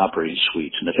into the operating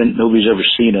suites. And if nobody's ever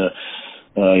seen a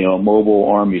mobile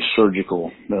Army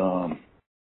surgical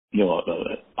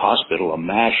hospital, a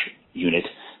MASH unit.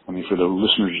 I mean, for the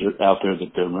listeners out there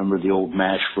that remember the old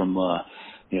MASH from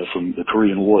the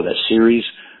Korean War, that series,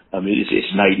 I mean,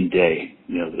 it's night and day,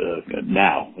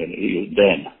 now and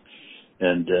then.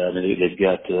 And they've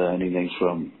got anything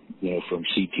from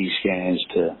CT scans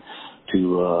to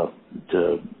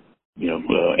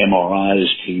MRIs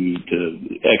to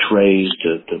X-rays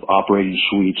to operating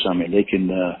suites. I mean, they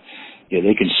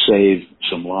can save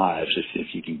some lives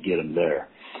if you can get them there.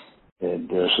 And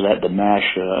so that the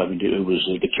MASH, it was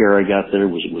the care I got there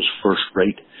was first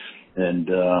rate, and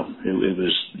it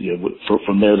was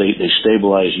from there they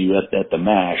stabilize you at the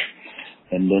MASH.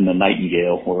 And then the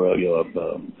Nightingale, or a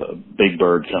big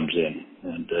bird comes in,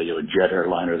 and a jet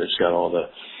airliner that's got all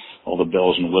the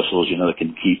bells and whistles, that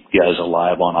can keep guys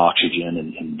alive on oxygen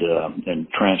and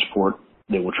transport.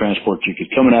 They will transport you.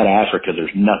 Coming out of Africa,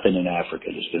 there's nothing in Africa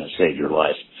that's going to save your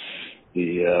life.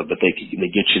 But they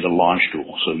get you to launch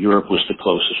school. So Europe was the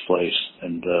closest place,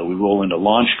 and we roll into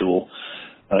launch school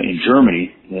in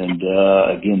Germany, and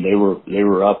again they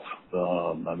were up.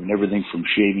 Everything from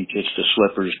shaving kits to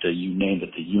slippers to you name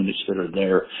it. The units that are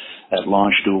there at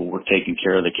launch school were taking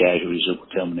care of the casualties that were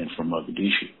coming in from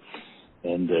Mogadishu.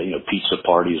 and pizza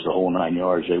parties, the whole 9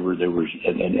 yards. They were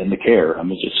and the care. I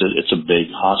mean, it's a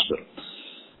big hospital.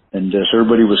 And so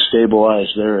everybody was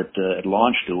stabilized there at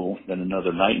Launch Stool. Then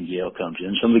another Nightingale comes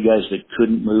in. Some of the guys that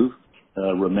couldn't move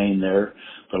remained there,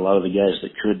 but a lot of the guys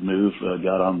that could move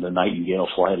got on the Nightingale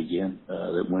flight again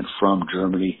that went from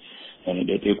Germany, and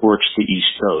it works the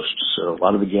East Coast. So a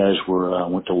lot of the guys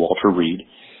went to Walter Reed.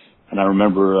 And I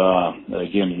remember,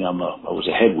 again, I was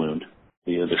a head wound.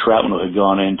 The shrapnel had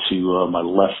gone into my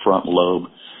left front lobe.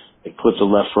 It clipped the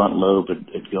left front lobe. It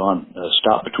had gone,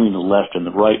 stopped between the left and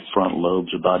the right front lobes,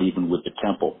 about even with the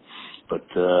temple. But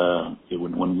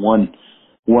when one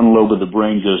lobe of the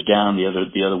brain goes down, the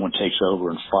other one takes over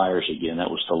and fires again. That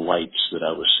was the lights that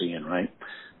I was seeing, right?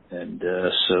 And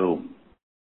so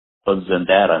other than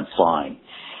that, I'm fine.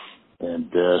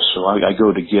 And so I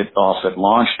go to get off at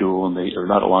Launch Stool, and or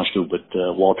not at Launch Stool, but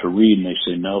Walter Reed, and they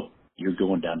say, "No, you're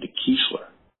going down to Keesler."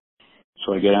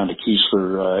 So I go down to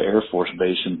Keesler Air Force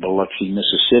Base in Biloxi,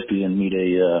 Mississippi, and meet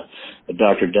a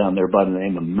doctor down there by the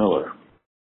name of Miller.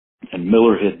 And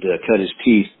Miller had cut his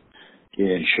teeth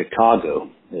in Chicago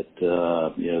at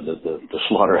the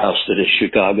slaughterhouse that is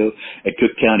Chicago at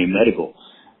Cook County Medical.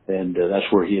 And that's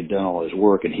where he had done all his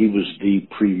work, and he was the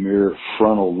premier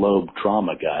frontal lobe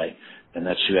trauma guy, and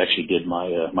that's who actually did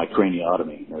my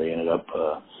craniotomy. They ended up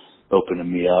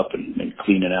opening me up and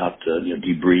cleaning out,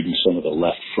 debriding some of the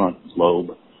left front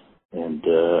lobe and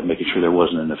making sure there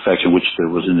wasn't an infection, which there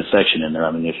was an infection in there.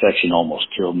 I mean, the infection almost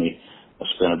killed me. I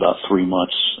spent about 3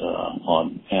 months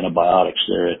on antibiotics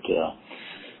there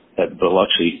at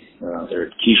Biloxi, there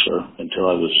at Keesler, until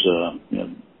I was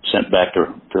sent back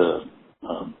to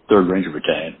 3rd Ranger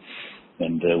Battalion,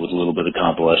 and with a little bit of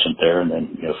convalescent there, and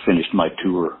then finished my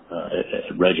tour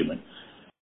at Regiment.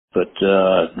 But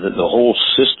the whole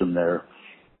system there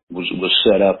was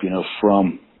set up,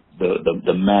 from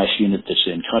the MASH unit that's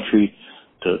in country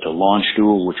to Launch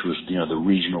Stool, which was the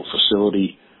regional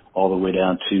facility, all the way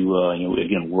down to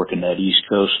again working that East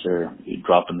Coast there,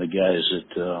 dropping the guys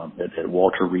at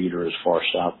Walter Reed or as far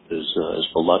south as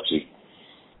Biloxi.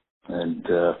 And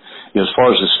as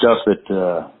far as the stuff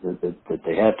that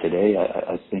they have today,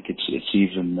 I think it's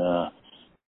even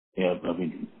I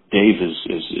mean, Dave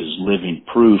is living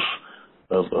proof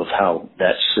of how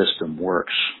that system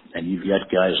works. And you've got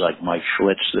guys like Mike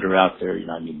Schlitz that are out there,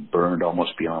 burned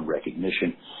almost beyond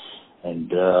recognition, and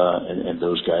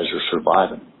those guys are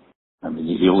surviving. I mean,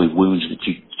 the only wounds that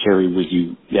you carry with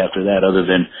you after that, other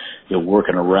than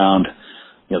working around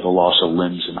the loss of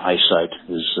limbs and eyesight,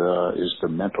 is the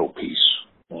mental piece.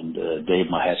 And Dave,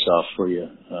 my hat's off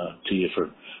to you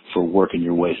for working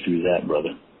your way through that,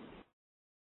 brother.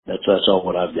 That's all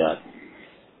what I've got.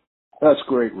 That's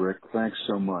great, Rick. Thanks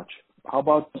so much. How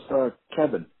about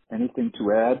Kevin? Anything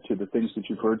to add to the things that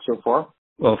you've heard so far?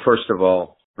 Well, first of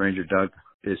all, Ranger Doug,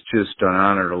 it's just an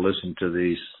honor to listen to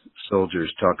these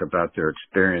soldiers talk about their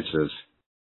experiences.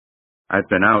 I've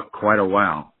been out quite a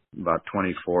while, about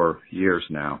 24 years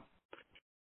now.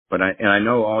 But I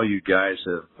know all you guys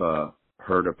have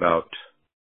heard about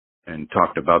and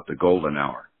talked about the golden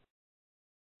hour.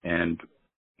 And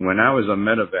when I was a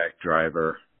medevac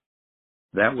driver,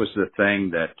 that was the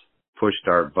thing that pushed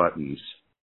our buttons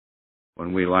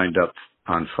when we lined up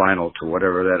on final to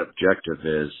whatever that objective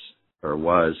is or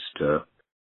was to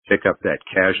pick up that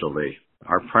casualty.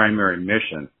 Our primary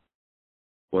mission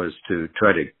was to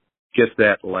try to get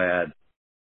that lad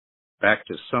back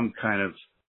to some kind of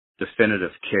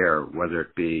definitive care, whether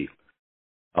it be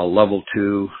a level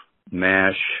 2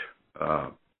 MASH,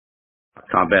 a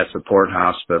combat support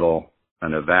hospital,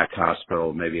 an evac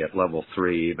hospital, maybe at level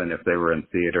 3, even if they were in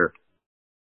theater,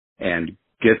 and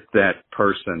get that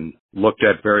person looked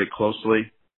at very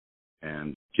closely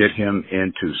and get him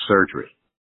into surgery.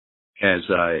 As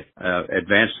I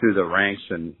advanced through the ranks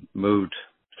and moved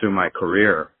through my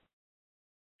career,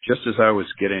 just as I was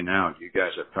getting out, you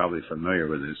guys are probably familiar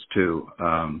with this too,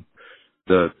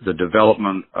 the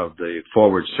development of the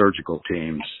forward surgical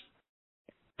teams,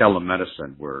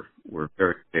 telemedicine were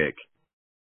very big.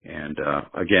 And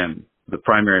again, the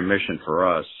primary mission for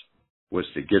us was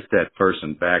to get that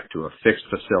person back to a fixed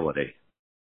facility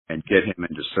and get him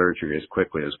into surgery as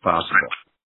quickly as possible.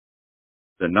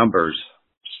 The numbers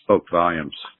spoke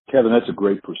volumes. Kevin, that's a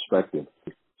great perspective.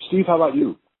 Steve, how about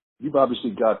you? You've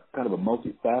obviously got kind of a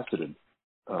multifaceted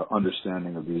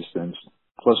understanding of these things,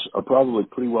 plus are probably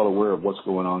pretty well aware of what's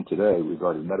going on today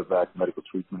regarding medevac, medical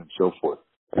treatment, and so forth.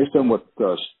 Based on what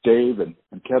Dave and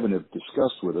Kevin have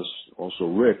discussed with us, also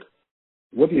Rick,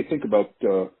 what do you think about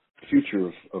the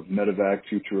future of medevac,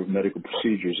 future of medical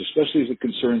procedures, especially as it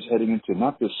concerns heading into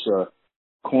not this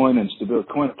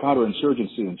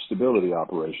counterinsurgency and stability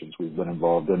operations we've been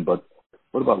involved in, but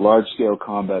What about large-scale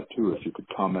combat, too, if you could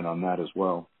comment on that as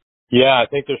well? Yeah, I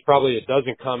think there's probably a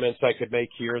dozen comments I could make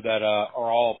here that are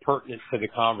all pertinent to the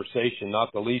conversation,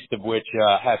 not the least of which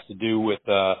has to do with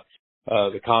the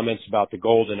comments about the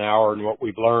golden hour and what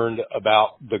we've learned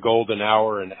about the golden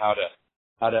hour and how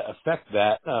to affect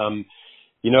that.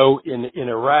 In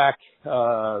Iraq,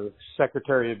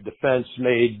 Secretary of Defense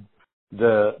made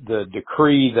the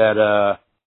decree that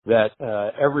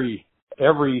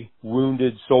every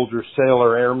wounded soldier,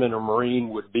 sailor, airman, or Marine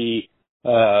would be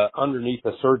underneath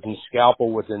a surgeon's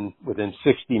scalpel within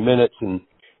 60 minutes, and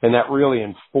that really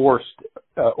enforced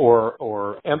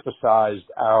or emphasized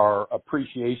our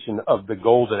appreciation of the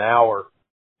golden hour.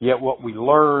 Yet what we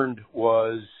learned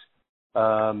was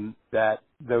that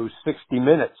those 60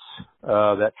 minutes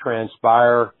that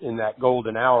transpire in that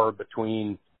golden hour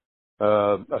between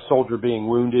a soldier being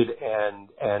wounded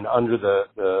and under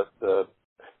the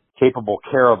capable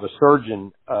care of a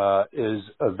surgeon is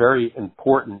a very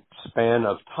important span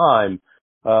of time,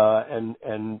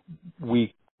 and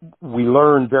we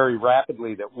learn very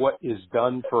rapidly that what is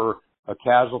done for a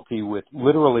casualty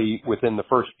literally within the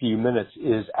first few minutes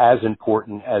is as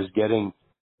important as getting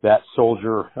that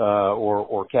soldier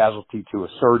or casualty to a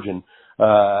surgeon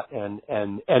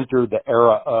and enter the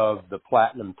era of the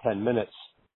platinum 10 minutes.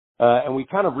 And we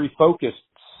kind of refocused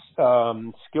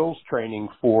skills training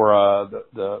for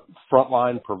the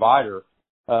frontline provider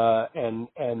and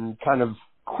kind of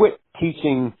quit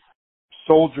teaching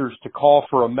soldiers to call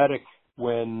for a medic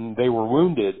when they were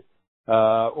wounded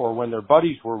or when their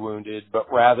buddies were wounded, but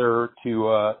rather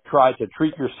to try to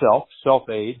treat yourself,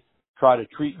 self-aid, try to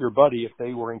treat your buddy if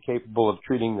they were incapable of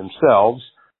treating themselves,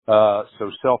 so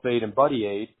self-aid and buddy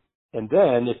aid. And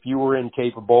then if you were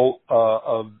incapable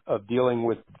of dealing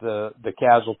with the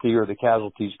casualty or the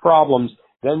casualty's problems,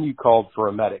 then you called for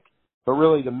a medic. But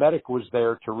really the medic was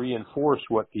there to reinforce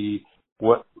what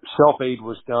self-aid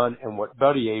was done and what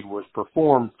buddy aid was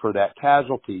performed for that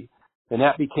casualty. And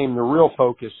that became the real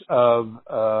focus of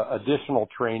additional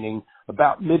training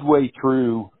about midway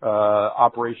through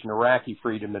Operation Iraqi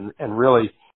Freedom and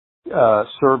really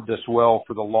served us well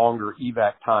for the longer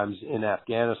evac times in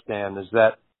Afghanistan as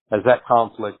that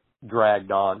conflict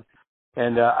dragged on.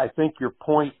 And I think your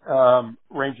point,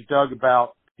 Ranger Doug,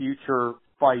 about future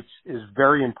fights is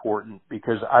very important,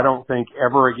 because I don't think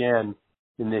ever again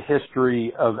in the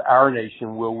history of our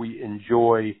nation will we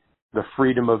enjoy the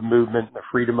freedom of movement, the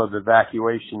freedom of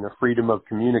evacuation, the freedom of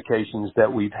communications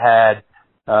that we've had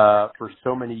for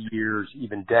so many years,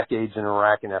 even decades in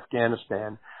Iraq and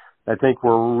Afghanistan. I think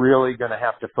we're really going to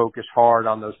have to focus hard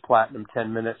on those platinum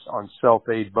 10 minutes, on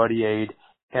self-aid, buddy aid,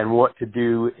 and what to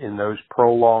do in those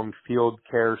prolonged field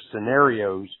care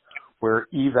scenarios where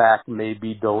evac may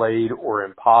be delayed or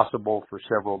impossible for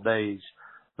several days,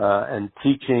 and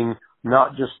teaching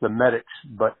not just the medics,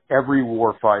 but every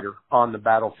warfighter on the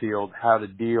battlefield how to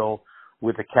deal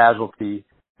with a casualty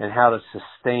and how to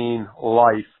sustain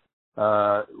life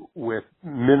with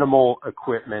minimal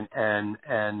equipment and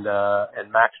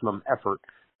maximum effort,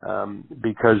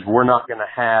 because we're not going to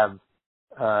have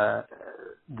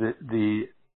the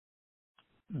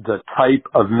type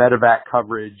of medevac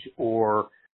coverage or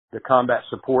the combat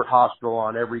support hospital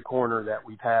on every corner that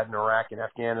we've had in Iraq and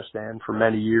Afghanistan for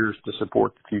many years to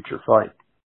support the future fight.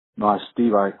 No,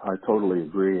 Steve, I totally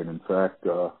agree. And in fact,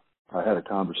 I had a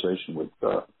conversation with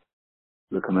the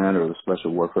commander of the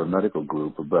Special Warfare Medical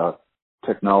Group about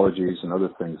technologies and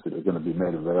other things that are going to be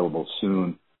made available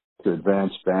soon to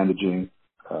advance bandaging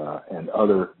and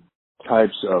other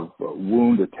types of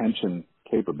wound attention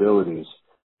capabilities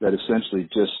that essentially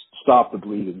just stop the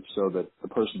bleeding so that the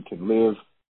person can live,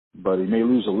 but he may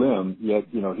lose a limb, yet,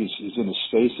 he's in a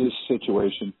stasis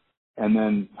situation. And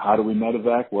then how do we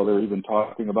medevac? Well, they're even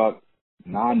talking about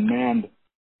non-manned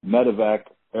medevac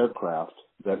aircraft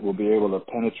that will be able to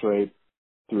penetrate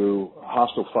through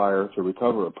hostile fire to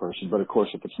recover a person. But of course,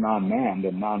 if it's non-manned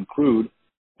and non-crewed,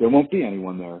 there won't be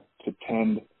anyone there to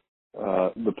tend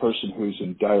the person who's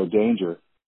in dire danger,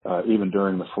 even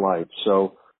during the flight.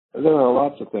 So there are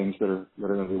lots of things that are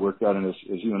going to be worked out. And as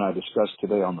you and I discussed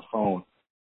today on the phone,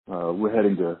 we're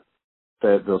heading to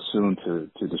Fayetteville soon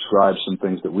to describe some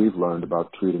things that we've learned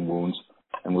about treating wounds,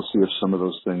 and we'll see if some of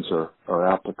those things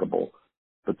are applicable.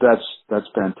 But that's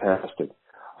fantastic.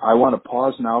 I want to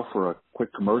pause now for a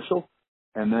quick commercial,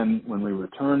 and then when we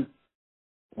return,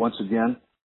 once again,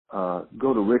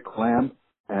 go to Rick Lamb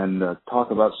and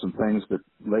talk about some things that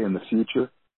lay in the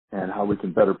future and how we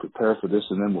can better prepare for this,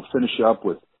 and then we'll finish up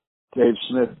with Dave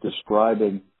Smith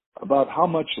describing about how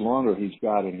much longer he's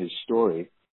got in his story,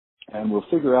 and we'll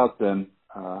figure out then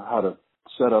how to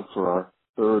set up for our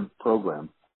third program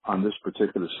on this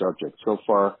particular subject. So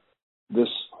far, this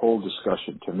whole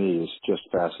discussion to me is just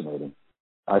fascinating.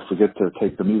 I forget to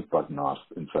take the mute button off,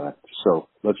 in fact. So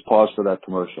let's pause for that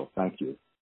commercial. Thank you.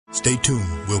 Stay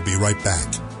tuned. We'll be right back.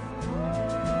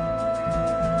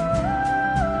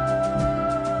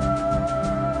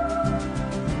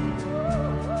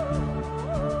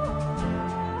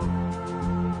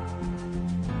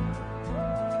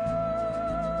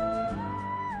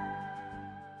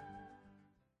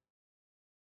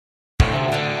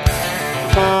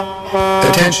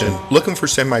 Attention, looking for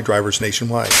semi-drivers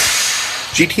nationwide.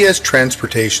 GTS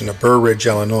Transportation of Burr Ridge,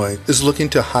 Illinois is looking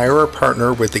to hire or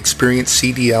partner with experienced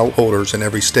CDL holders in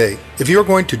every state. If you are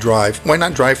going to drive, why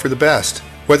not drive for the best?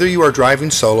 Whether you are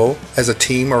driving solo, as a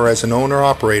team, or as an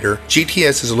owner-operator,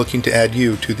 GTS is looking to add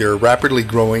you to their rapidly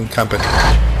growing company.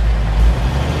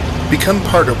 Become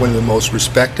part of one of the most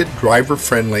respected,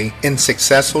 driver-friendly, and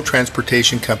successful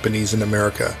transportation companies in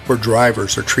America, where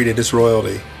drivers are treated as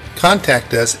royalty.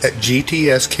 Contact us at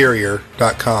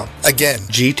gtscarrier.com. Again,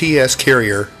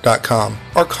 gtscarrier.com.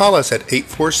 Or call us at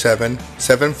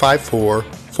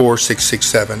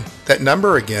 847-754-4667. That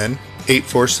number again,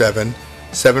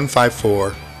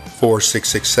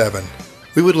 847-754-4667.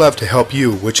 We would love to help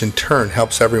you, which in turn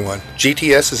helps everyone.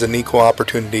 GTS is an equal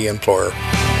opportunity employer.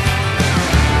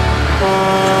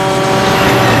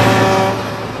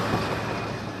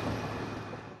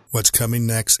 What's coming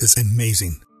next is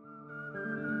amazing.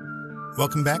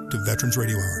 Welcome back to Veterans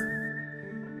Radio Hour.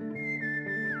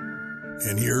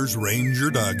 And here's Ranger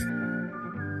Doug.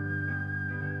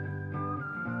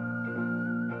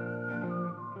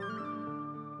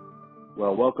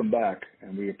 Well, welcome back,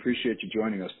 and we appreciate you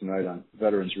joining us tonight on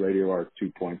Veterans Radio Hour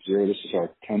 2.0. This is our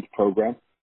 10th program.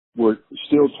 We're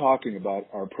still talking about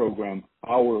our program,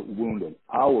 Our Wounded,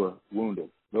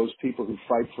 those people who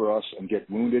fight for us and get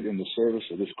wounded in the service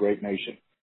of this great nation.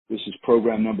 This is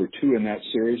program number 2 in that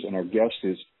series, and our guest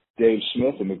is Dave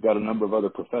Smith, and we've got a number of other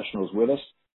professionals with us.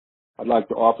 I'd like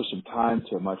to offer some time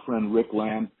to my friend Rick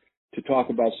Lamb to talk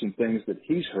about some things that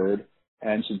he's heard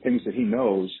and some things that he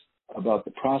knows about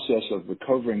the process of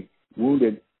recovering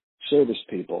wounded service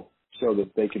people so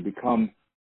that they can become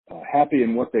happy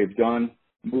in what they've done,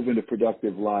 move into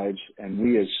productive lives, and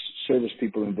we as service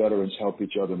people and veterans help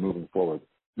each other moving forward.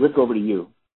 Rick, over to you.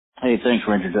 Hey, thanks,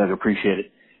 Ranger Doug. I appreciate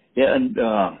it. Yeah, and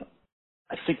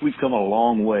I think we've come a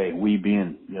long way, we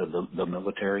being the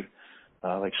military.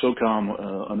 Like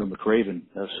SOCOM under McRaven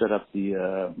set up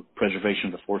the preservation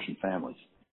of the force and families.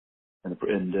 And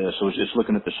so it's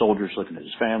looking at the soldiers, looking at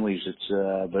his families. It's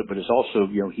but it's also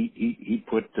he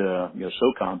put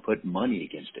SOCOM put money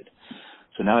against it.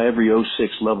 So now every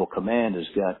 06 level command has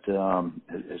got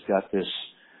this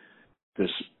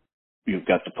you've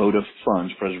got the POTA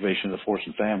funds, preservation of the force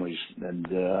and families, and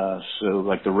so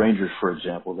like the Rangers, for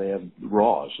example, they have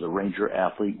RAWS, the Ranger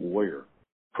Athlete Warrior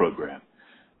Program,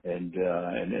 and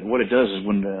what it does is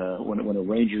when a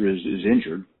Ranger is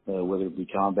injured, whether it be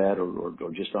combat or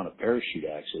just on a parachute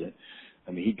accident,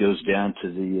 I mean he goes down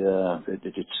to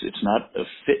it's not a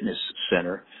fitness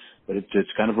center, but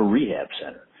it's kind of a rehab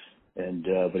center. And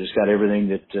but it's got everything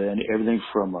everything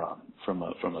from a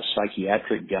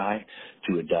psychiatric guy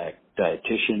to a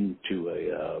dietitian to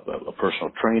a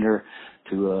personal trainer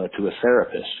to a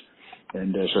therapist,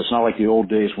 and so it's not like the old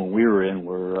days when we were in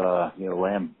where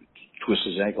Lamb twists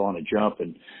his ankle on a jump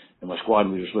and my squad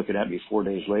leader's looking at me 4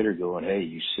 days later going, "Hey,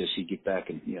 you sissy, get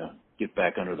back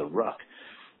under the ruck,"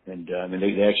 and I mean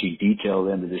they actually detail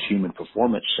them to this human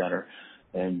performance center.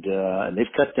 And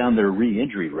they've cut down their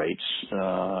re-injury rates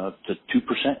to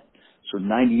 2%. So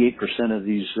 98% of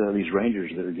these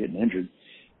Rangers that are getting injured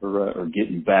are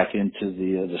getting back into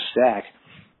the stack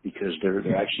because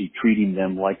they're actually treating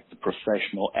them like the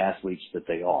professional athletes that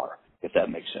they are, if that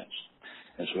makes sense.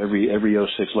 And so every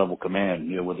 06 level command,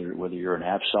 whether you're in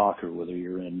APSOC or whether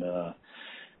you're in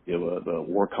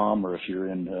WARCOM or if you're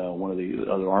in one of the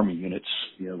other Army units,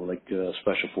 like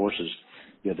Special Forces.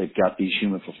 They've got these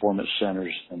human performance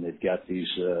centers, and they've got these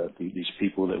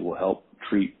people that will help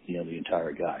treat the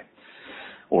entire guy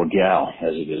or gal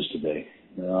as it is today.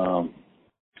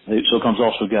 SOCOM's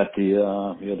also got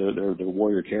their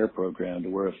Warrior Care program,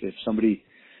 to where if somebody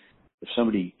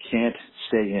can't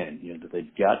stay in,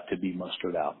 they've got to be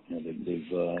mustered out. They're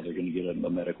going to get a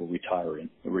medical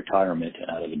retirement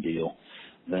out of the deal.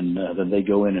 Then they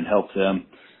go in and help them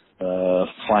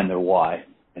find their why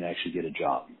and actually get a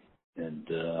job. And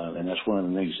that's one of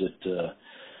the things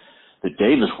that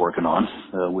Dave is working on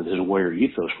with his Warrior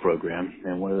Ethos program,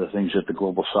 and one of the things that the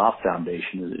Global SOF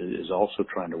Foundation is also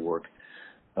trying to work.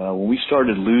 When we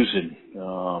started losing,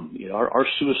 our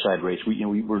suicide rates, we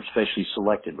were especially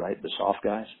selected, right, the SOF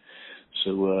guys.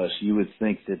 So you would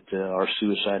think that our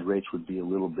suicide rates would be a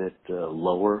little bit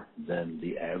lower than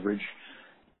the average.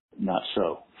 Not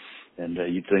so. And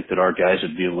you'd think that our guys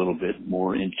would be a little bit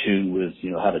more in tune with,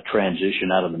 how to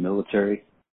transition out of the military.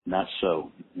 Not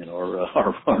so.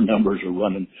 Our numbers are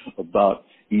running about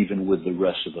even with the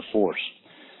rest of the force.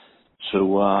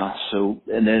 So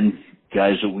and then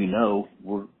guys that we know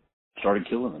started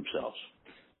killing themselves.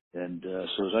 And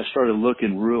so as I started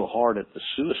looking real hard at the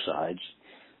suicides,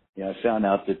 I found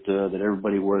out that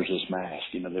everybody wears this mask.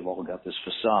 They've all got this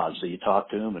facade. So you talk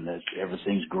to them, and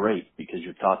everything's great because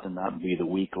you're taught to not be the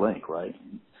weak link, right?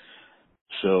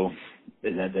 So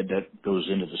and that goes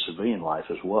into the civilian life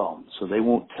as well. So they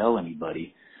won't tell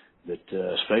anybody that,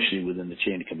 especially within the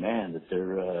chain of command, that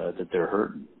they're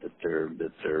hurting, that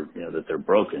they're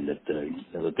broken,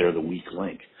 that they're the weak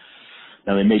link.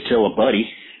 Now they may tell a buddy,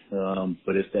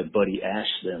 but if that buddy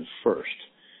asks them first.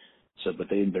 But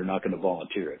they're not going to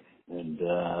volunteer it. And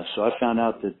so I found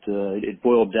out that it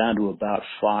boiled down to about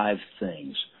 5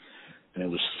 things. And it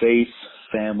was faith,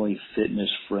 family, fitness,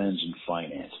 friends, and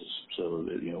finances. So,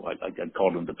 I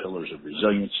called them the pillars of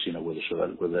resilience,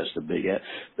 whether that's the big,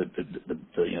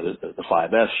 the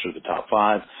 5 F's or the top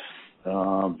 5.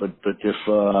 But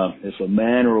if a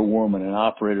man or a woman, an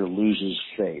operator loses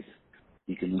faith,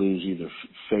 you can lose either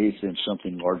faith in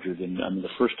something larger than, the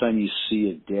first time you see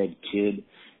a dead kid,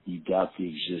 you doubt the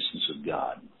existence of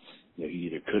God. He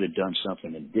either could have done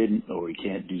something and didn't, or he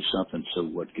can't do something, so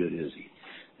what good is he?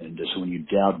 And so when you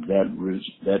doubt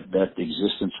that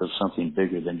existence of something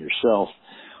bigger than yourself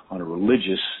on a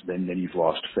religious, then you've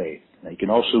lost faith. Now you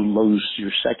can also lose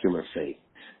your secular faith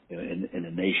in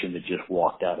a nation that just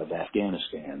walked out of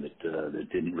Afghanistan, that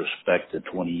didn't respect the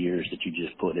 20 years that you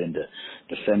just put into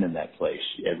defending that place.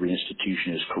 Every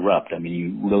institution is corrupt.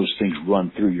 Those things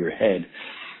run through your head.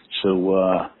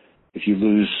 So if you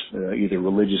lose either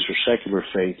religious or secular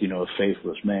faith, a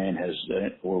faithless man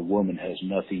or woman has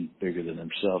nothing bigger than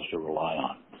themselves to rely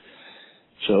on.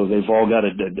 So they've all got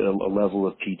a level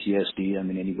of PTSD.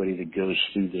 Anybody that goes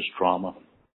through this trauma,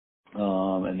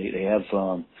 and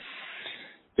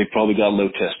they've probably got low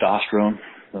testosterone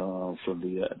from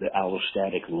the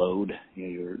allostatic load.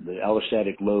 The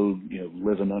allostatic load,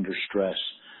 living under stress.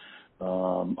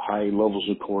 High levels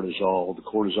of cortisol. The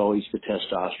cortisol eats the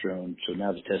testosterone. So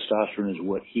now the testosterone is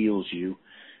what heals you.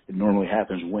 It normally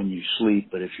happens when you sleep,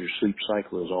 but if your sleep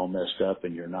cycle is all messed up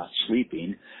and you're not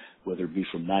sleeping, whether it be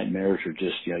from nightmares or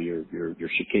just, your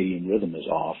circadian rhythm is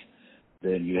off,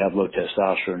 then you have low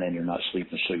testosterone and you're not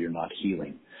sleeping, so you're not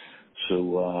healing.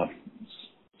 So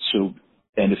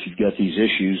and if you've got these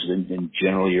issues, then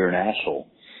generally you're an asshole.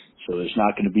 So it's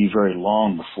not going to be very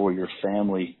long before your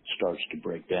family starts to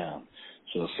break down.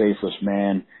 So a faithless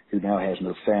man who now has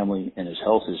no family and his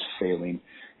health is failing,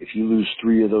 if you lose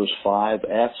 3 of those 5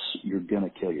 F's, you're going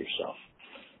to kill yourself.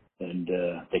 And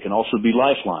they can also be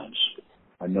lifelines.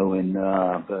 I know in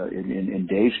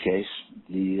Dave's case,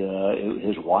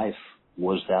 his wife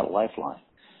was that lifeline.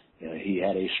 He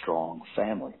had a strong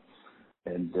family.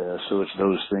 And so it's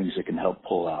those things that can help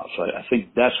pull out. So I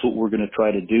think that's what we're going to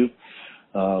try to do.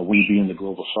 We being the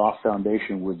Global SOF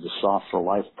Foundation with the SOF for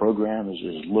Life program is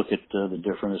look at the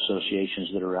different associations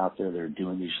that are out there that are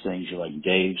doing these things like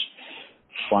Dave's,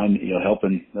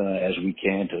 helping as we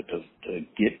can to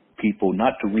get people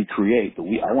not to recreate, but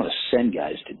I want to send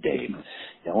guys to Dave.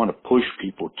 I want to push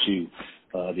people to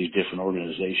these different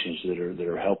organizations that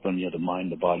are helping the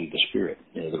mind, the body, the spirit,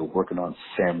 that are working on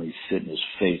family, fitness,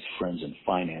 faith, friends, and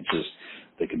finances.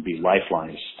 That can be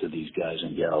lifelines to these guys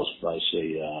and gals by,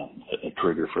 say, a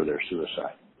trigger for their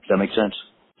suicide. Does that make sense?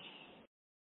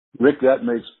 Rick, that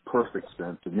makes perfect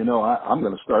sense. And, I'm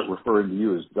going to start referring to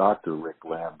you as Dr. Rick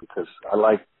Lamb because I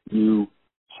like you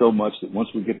so much that once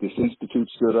we get this institute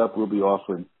stood up, we'll be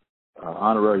offering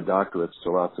honorary doctorates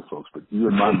to lots of folks. But you,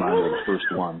 in my mind, are the first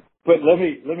one. But let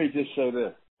me just say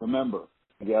this. Remember,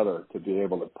 together, to be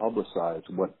able to publicize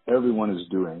what everyone is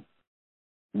doing.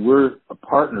 We're a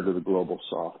partner to the Global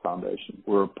SOF Foundation.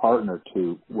 We're a partner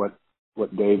to what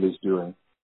Dave is doing,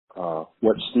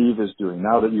 what Steve is doing.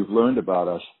 Now that you've learned about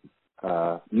us,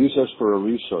 use us for a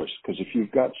resource, because if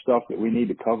you've got stuff that we need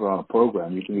to cover on a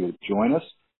program, you can either join us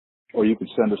or you can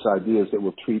send us ideas that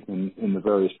we'll treat in the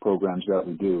various programs that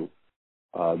we do.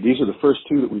 These are the first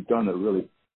 2 that we've done that are really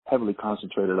heavily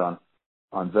concentrated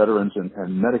on veterans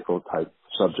and medical type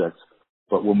subjects,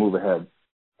 but we'll move ahead.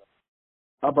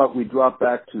 How about we drop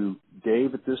back to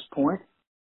Dave at this point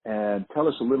and tell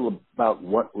us a little about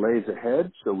what lays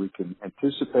ahead so we can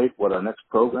anticipate what our next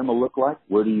program will look like.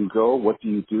 Where do you go? What do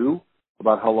you do?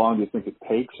 About how long do you think it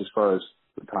takes as far as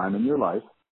the time in your life?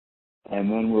 And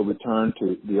then we'll return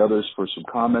to the others for some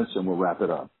comments and we'll wrap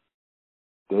it up.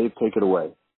 Dave, take it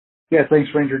away. Yeah, thanks,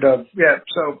 Ranger Doug. Yeah,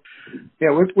 so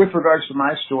with regards to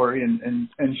my story and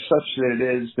such that it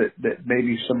is that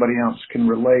maybe somebody else can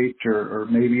relate, or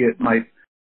maybe it might,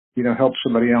 help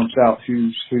somebody else out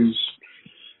who's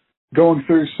going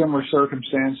through similar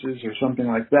circumstances or something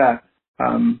like that.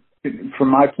 From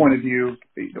my point of view,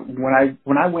 when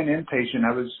I went inpatient,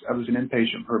 I was an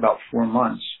inpatient for about 4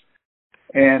 months,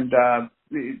 and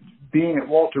being at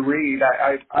Walter Reed,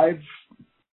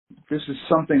 this is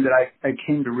something that I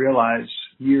came to realize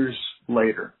years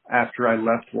later after I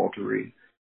left Walter Reed.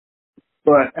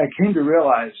 But I came to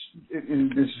realize,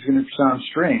 and this is going to sound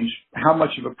strange, how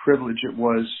much of a privilege it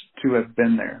was to have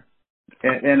been there.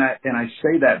 And I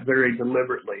say that very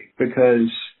deliberately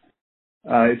because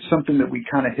it's something that we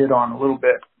kind of hit on a little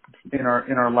bit in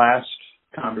our last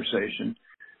conversation.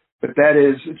 But that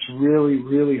is, it's really,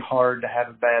 really hard to have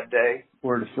a bad day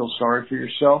or to feel sorry for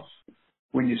yourself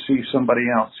when you see somebody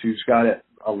else who's got it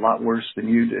a lot worse than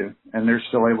you do, and they're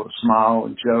still able to smile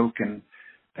and joke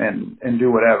and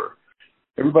do whatever.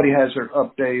 Everybody has their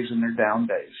up days and their down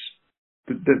days.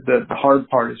 The hard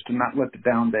part is to not let the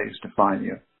down days define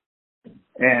you.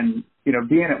 And,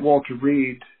 being at Walter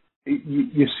Reed,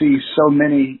 you see so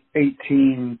many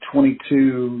 18,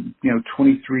 22,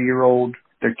 23-year-old,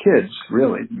 they're kids,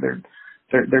 really.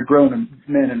 They're grown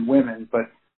men and women, but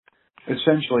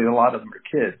essentially a lot of them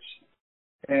are kids.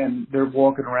 And they're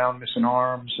walking around missing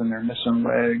arms and they're missing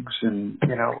legs and,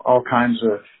 all kinds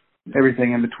of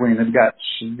everything in between. They've got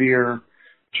severe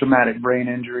traumatic brain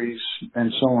injuries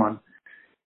and so on.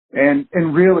 And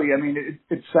really,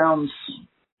 it sounds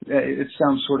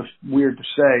sort of weird to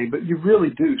say, but you really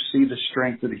do see the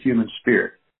strength of the human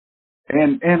spirit.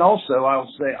 And also,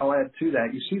 I'll add to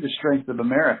that, you see the strength of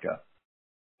America,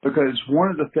 because one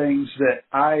of the things that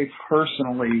I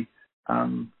personally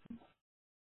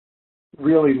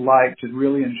really liked and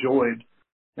really enjoyed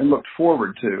and looked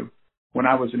forward to when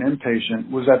I was an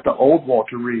inpatient was at the old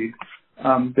Walter Reed.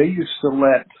 They used to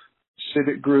let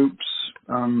civic groups,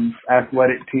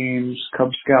 athletic teams, Cub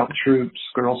Scout troops,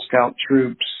 Girl Scout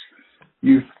troops,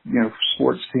 youth,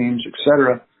 sports teams,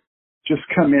 etc., just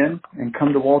come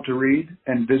to Walter Reed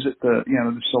and visit the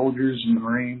soldiers and the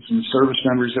Marines and the service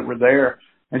members that were there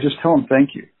and just tell them thank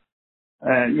you.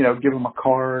 Give them a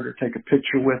card or take a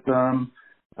picture with them.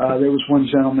 There was one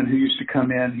gentleman who used to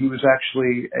come in. He was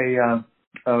actually a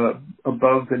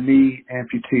above the knee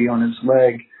amputee on his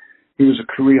leg. He was a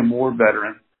Korean War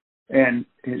veteran. And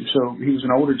so he was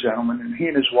an older gentleman, and he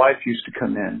and his wife used to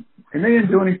come in. And they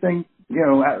didn't do anything,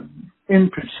 in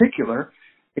particular,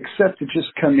 except to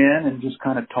just come in and just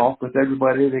kind of talk with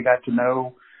everybody. They got to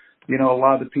know, a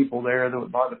lot of the people there, a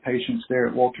lot of the patients there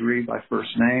at Walter Reed by first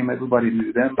name. Everybody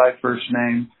knew them by first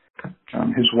name.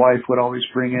 His wife would always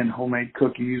bring in homemade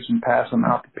cookies and pass them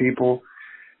out to people.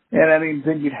 And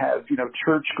then you'd have,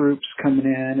 church groups coming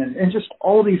in and just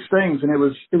all these things. And it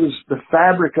was the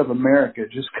fabric of America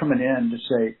just coming in to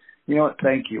say,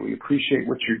 thank you. We appreciate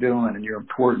what you're doing and you're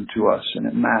important to us and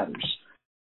it matters.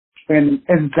 And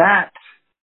that,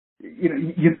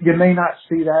 you may not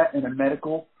see that in a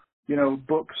medical,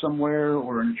 book somewhere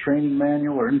or in a training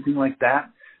manual or anything like that,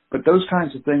 but those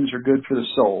kinds of things are good for the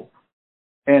soul.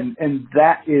 And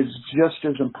that is just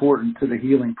as important to the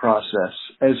healing process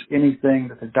as anything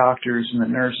that the doctors and the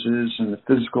nurses and the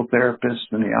physical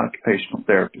therapists and the occupational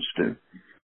therapists do.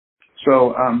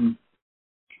 So,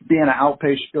 being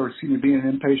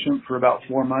an inpatient for about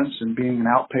 4 months and being an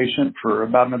outpatient for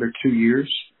about another 2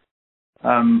 years,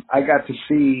 I got to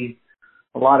see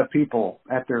a lot of people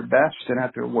at their best and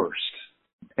at their worst.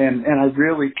 And I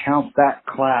really count that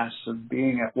class of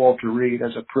being at Walter Reed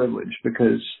as a privilege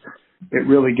because it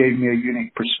really gave me a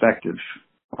unique perspective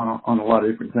on a lot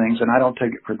of different things, and I don't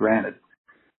take it for granted.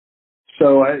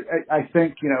 So I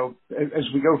think, as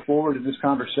we go forward in this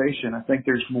conversation, I think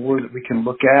there's more that we can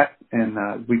look at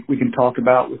and we can talk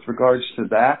about with regards to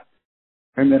that.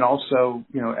 And then also,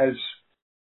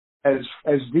 as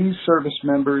these service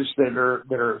members that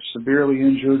are severely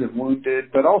injured and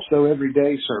wounded, but also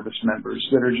everyday service members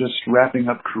that are just wrapping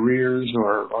up careers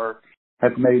or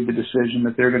have made the decision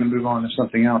that they're going to move on to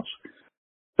something else.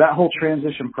 That whole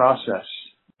transition process,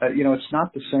 it's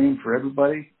not the same for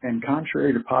everybody. And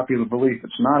contrary to popular belief,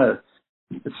 it's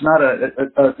not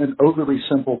an overly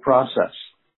simple process.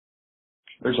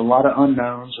 There's a lot of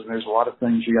unknowns and there's a lot of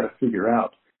things you got to figure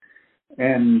out.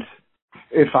 And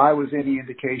if I was any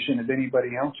indication of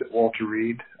anybody else at Walter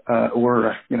Reed,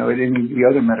 or, at any of the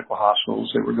other medical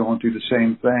hospitals that were going through the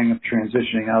same thing of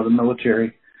transitioning out of the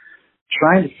military,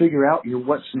 trying to figure out your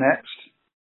what's next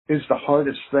is the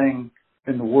hardest thing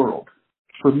in the world.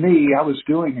 For me, I was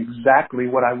doing exactly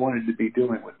what I wanted to be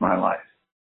doing with my life.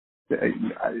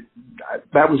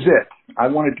 that was it. I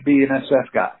wanted to be an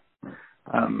SF guy.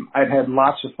 I've had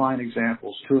lots of fine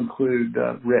examples, to include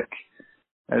Rick,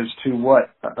 as to what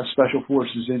a Special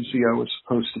Forces NCO is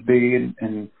supposed to be,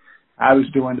 and I was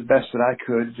doing the best that I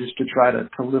could just to try to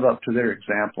live up to their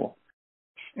example.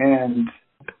 And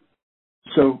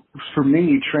so for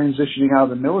me, transitioning out of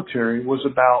the military was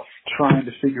about trying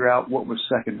to figure out what was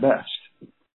second best.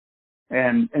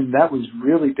 And that was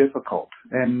really difficult.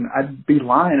 And I'd be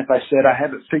lying if I said I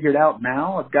have it figured out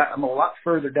now. I'm a lot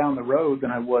further down the road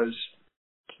than I was,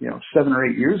 7 or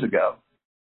 8 years ago.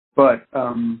 But,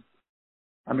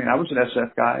 I was an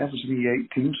SF guy. I was an E8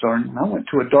 team sergeant. And I went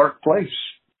to a dark place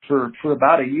for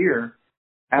about a year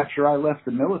after I left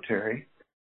the military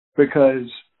because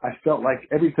I felt like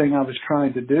everything I was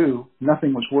trying to do,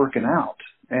 nothing was working out.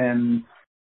 And,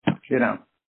 it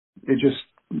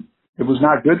was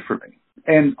not good for me.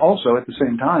 And also at the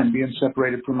same time, being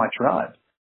separated from my tribe,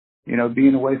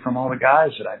 being away from all the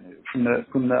guys that I knew,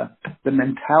 from the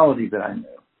mentality that I knew.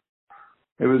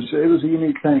 It was a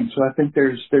unique thing. So I think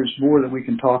there's more that we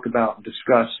can talk about and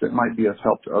discuss that might be of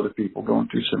help to other people going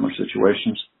through similar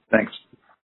situations. Thanks.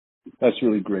 That's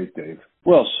really great, Dave.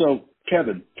 Well, so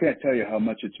Kevin, can't tell you how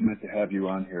much it's meant to have you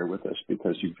on here with us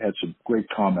because you've had some great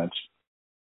comments.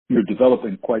 You're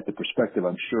developing quite the perspective,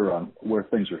 I'm sure, on where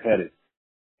things are headed.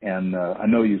 And I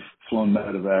know you've flown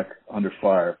medevac under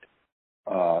fire.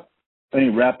 Any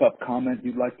wrap-up comment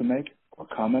you'd like to make or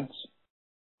comments?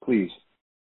 Please.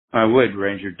 I would,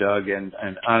 Ranger Doug, and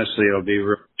honestly, it'll be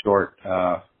real short.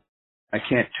 I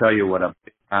can't tell you what a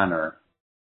big honor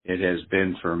it has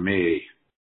been for me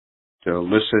to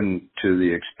listen to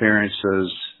the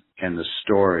experiences and the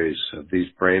stories of these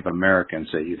brave Americans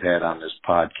that you've had on this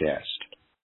podcast.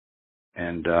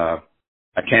 And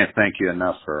I can't thank you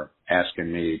enough for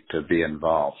asking me to be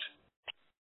involved.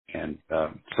 And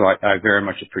so I very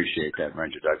much appreciate that,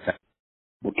 Ranger Doug.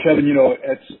 Well, Kevin,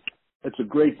 it's a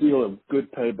great deal of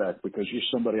good payback because you're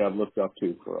somebody I've looked up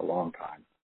to for a long time.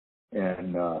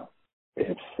 And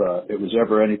if it was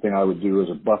ever anything I would do as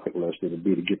a bucket list, it would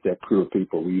be to get that crew of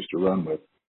people we used to run with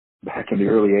back in the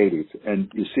early 80s. And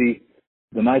you see,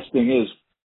 the nice thing is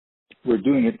we're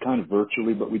doing it kind of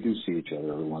virtually, but we do see each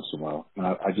other every once in a while. And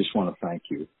I just want to thank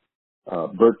you.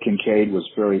 Bert Kincaid was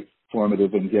very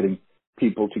formative in getting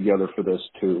people together for this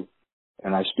too.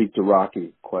 And I speak to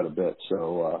Rocky quite a bit.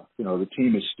 So, the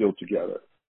team is still together.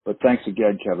 But thanks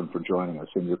again, Kevin, for joining us,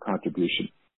 and your contribution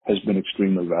has been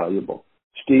extremely valuable.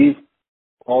 Steve,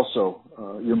 also,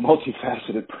 your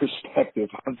multifaceted perspective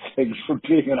on things from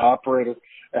being an operator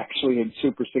actually in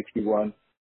Super 61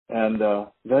 and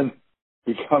then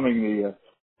becoming the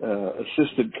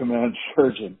assistant command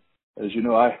surgeon. As you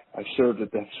know, I served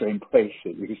at that same place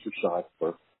at USASOC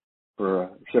for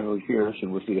several years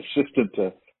and was the assistant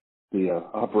to the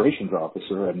operations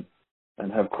officer and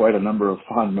have quite a number of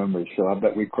fond memories. So I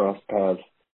bet we crossed paths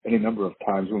any number of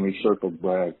times when we circled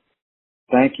Bragg.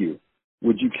 Thank you.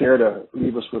 Would you care to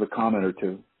leave us with a comment or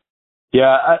two?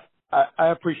 Yeah, I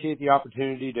appreciate the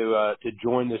opportunity to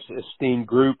join this esteemed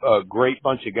group. A great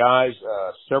bunch of guys,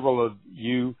 several of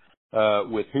you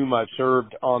with whom I've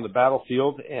served on the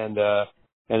battlefield and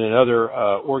in other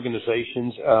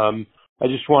organizations. I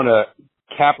just want to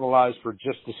capitalize for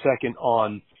just a second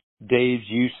on Dave's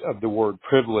use of the word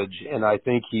privilege, and I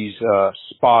think he's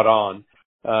spot on.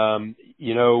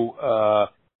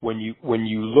 When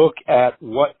you look at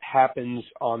what happens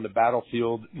on the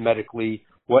battlefield medically,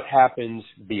 what happens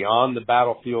beyond the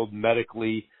battlefield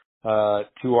medically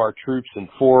to our troops and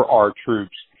for our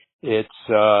troops, it's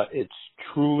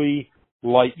truly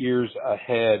light years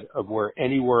ahead of where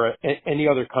any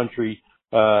other country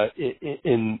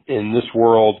in this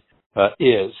world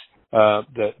is.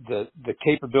 The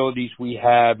capabilities we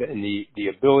have and the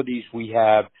abilities we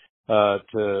have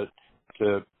to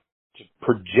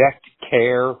project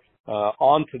care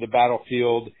onto the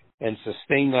battlefield and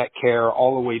sustain that care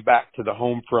all the way back to the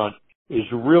home front is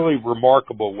really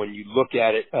remarkable when you look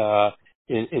at it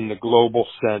in the global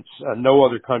sense. No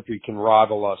other country can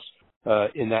rival us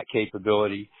in that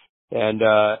capability. And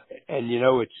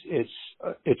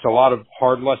it's a lot of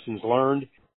hard lessons learned.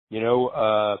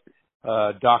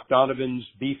 Doc Donovan's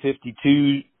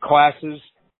B-52 classes,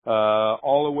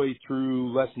 all the way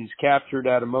through lessons captured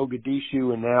out of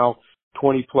Mogadishu and now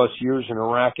 20 plus years in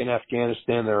Iraq and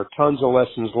Afghanistan. There are tons of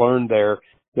lessons learned there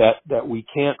that we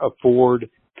can't afford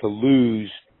to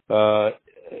lose,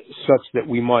 such that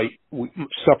we might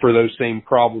suffer those same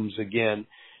problems again.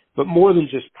 But more than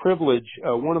just privilege,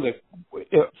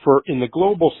 in the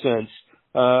global sense,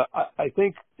 I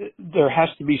think there has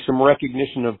to be some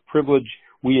recognition of privilege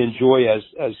we enjoy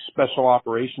as special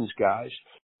operations guys.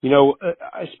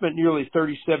 I spent nearly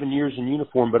 37 years in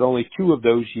uniform, but only 2 of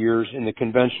those years in the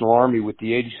conventional Army with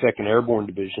the 82nd Airborne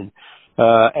Division.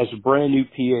 As a brand new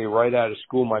PA right out of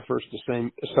school, my first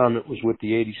assignment was with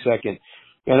the 82nd.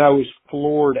 And I was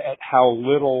floored at how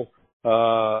little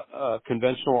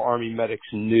conventional Army medics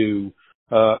knew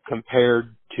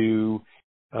compared to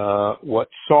what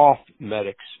soft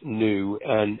medics knew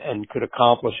and could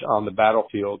accomplish on the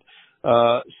battlefield.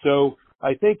 So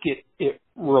I think it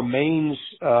remains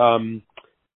there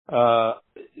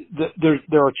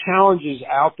are challenges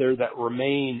out there that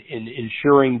remain in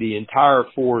ensuring the entire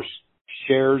force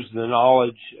shares the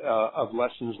knowledge of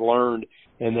lessons learned,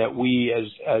 and that we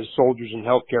as soldiers and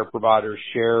healthcare providers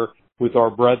share with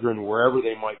our brethren wherever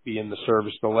they might be in the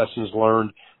service the lessons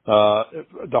learned,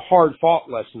 the hard-fought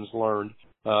lessons learned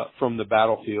from the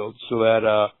battlefield, so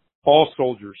that all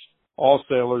soldiers, all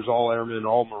sailors, all airmen,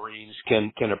 all Marines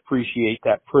can appreciate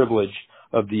that privilege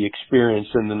of the experience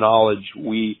and the knowledge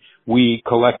we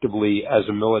collectively as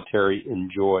a military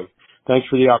enjoy. Thanks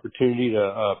for the opportunity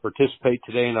to participate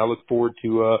today, and I look forward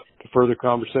to further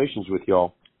conversations with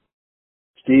y'all.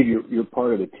 Steve, you're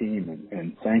part of the team,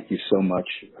 and thank you so much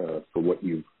for what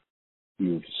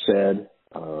you've said,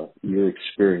 your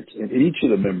experience, and each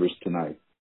of the members tonight.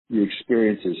 Your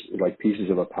experience is like pieces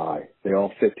of a pie. They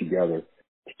all fit together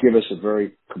to give us a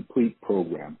very complete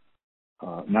program,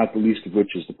 not the least of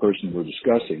which is the person we're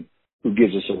discussing, who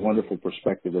gives us a wonderful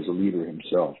perspective as a leader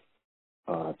himself.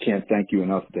 Can't thank you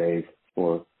enough, Dave,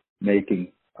 for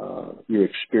making your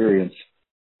experience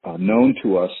known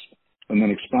to us and then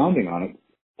expounding on it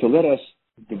to let us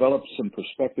develop some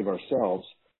perspective ourselves.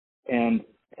 And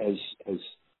as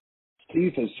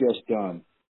Steve has just done,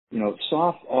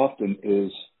 SOF often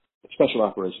is, Special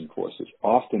Operations Forces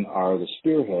often are the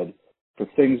spearhead for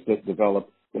things that develop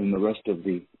in the rest of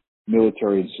the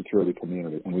military and security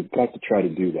community. And we've got to try to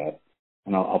do that.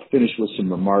 And I'll finish with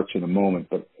some remarks in a moment,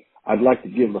 but I'd like to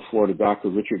give the floor to Dr.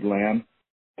 Richard Lamb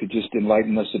to just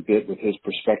enlighten us a bit with his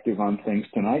perspective on things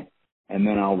tonight, and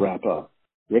then I'll wrap up.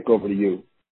 Rick, over to you.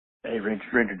 Hey,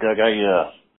 Ranger Doug,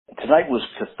 tonight was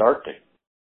cathartic.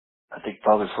 I think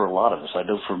probably for a lot of us. I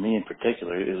know for me in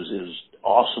particular, it was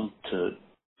awesome to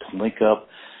link up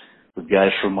with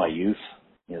guys from my youth,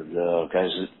 the guys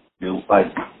that I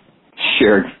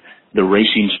shared the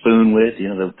racing spoon with,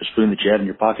 the spoon that you had in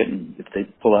your pocket, and if they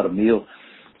pull out a meal,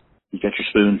 you got your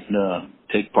spoon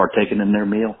partaking in their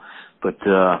meal. But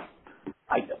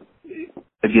I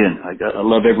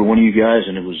love every one of you guys,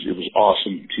 and it was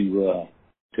awesome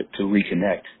to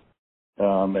reconnect.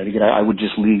 And again, I would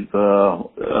just leave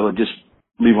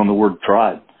on the word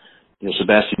tribe.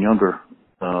 Sebastian Junger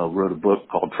wrote a book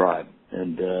called Tribe,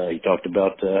 and he talked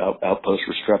about Outpost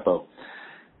Restrepo,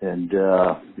 and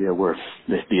where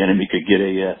the enemy could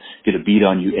get a beat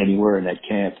on you anywhere in that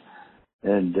camp.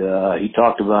 And he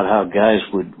talked about how guys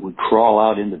would crawl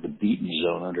out into the beaten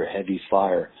zone under heavy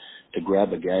fire to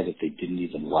grab a guy that they didn't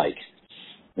even like.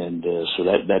 And so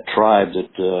that tribe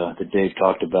that Dave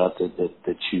talked about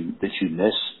that you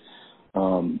miss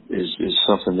is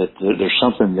something that there's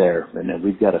something there, and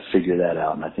we've got to figure that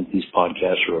out. And I think these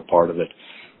podcasts are a part of it.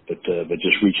 But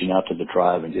just reaching out to the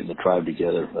tribe and getting the tribe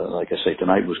together, like I say,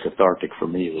 tonight was cathartic for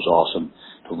me. It was awesome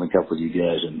to link up with you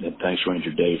guys, and thanks,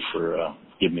 Ranger Dave, for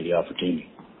giving me the opportunity.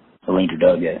 Or Ranger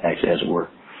Doug, actually, as it were.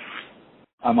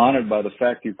 I'm honored by the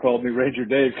fact you called me Ranger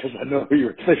Dave because I know who you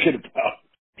were thinking about.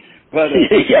 But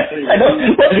I know.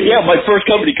 Yeah, my first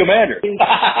company commander.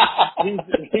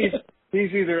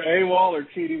 He's either AWOL or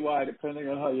TDY, depending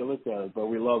on how you look at it. But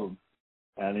we love him,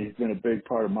 and he's been a big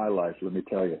part of my life. Let me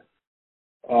tell you.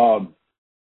 I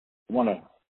want to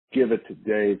give it to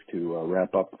Dave to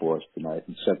wrap up for us tonight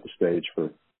and set the stage for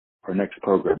our next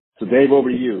program. So, Dave, over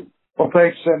to you. Well,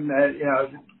 thanks, and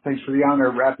thanks for the honor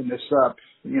of wrapping this up.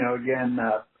 Again,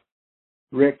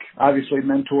 Rick, obviously a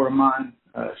mentor of mine.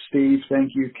 Steve,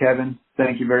 thank you. Kevin,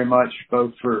 thank you very much,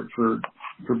 both for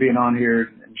being on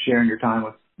here and sharing your time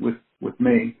with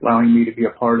me, allowing me to be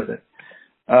a part of it.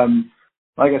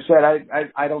 Like I said,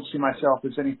 I don't see myself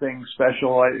as anything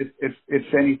special. If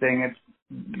anything, it's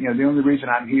the only reason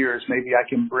I'm here is maybe I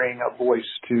can bring a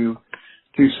voice to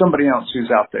somebody else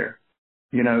who's out there,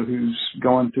 who's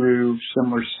going through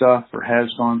similar stuff or has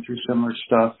gone through similar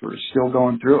stuff or is still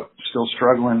going through it, still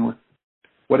struggling with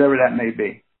whatever that may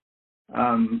be.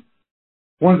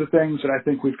 One of the things that I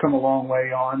think we've come a long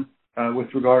way on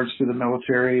with regards to the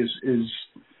military is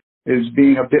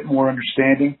being a bit more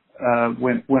understanding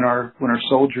when our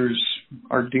soldiers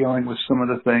are dealing with some of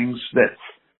the things that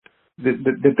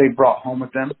they brought home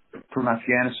with them from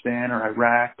Afghanistan or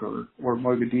Iraq or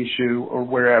Mogadishu or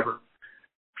wherever,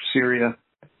 Syria,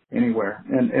 anywhere.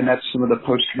 And that's some of the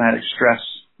post-traumatic stress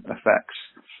effects.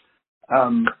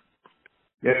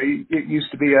 It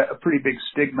used to be a pretty big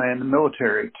stigma in the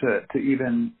military to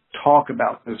even talk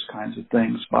about those kinds of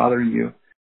things bothering you.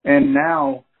 And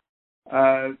now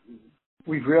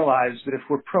we've realized that if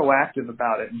we're proactive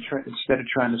about it and instead of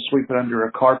trying to sweep it under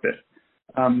a carpet,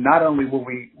 not only will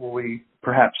we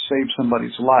perhaps save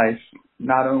somebody's life,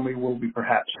 not only will we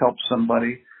perhaps help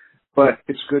somebody, but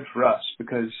it's good for us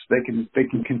because they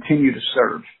can continue to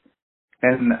serve.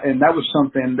 And that was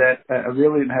something that I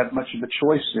really didn't have much of a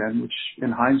choice in, which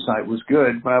in hindsight was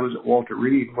good. When I was at Walter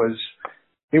Reed,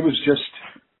 it was just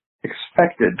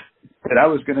expected that I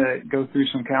was going to go through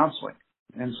some counseling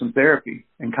and some therapy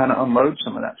and kind of unload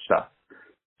some of that stuff.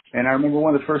 And I remember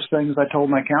one of the first things I told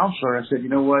my counselor, I said, you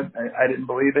know what, I didn't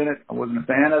believe in it. I wasn't a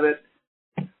fan of it.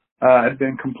 I'd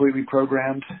been completely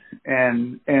programmed.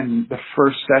 And the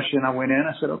first session I went in,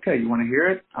 I said, okay, you want to hear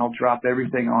it? I'll drop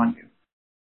everything on you.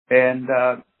 And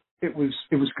it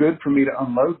was good for me to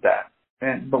unload that.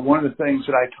 But one of the things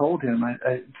that I told him,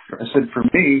 I said for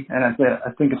me, and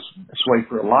I think it's this way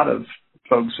for a lot of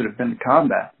folks that have been to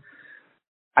combat,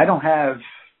 I don't have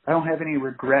any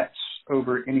regrets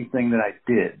over anything that I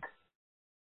did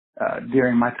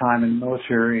during my time in the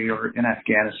military or in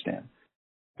Afghanistan.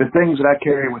 The things that I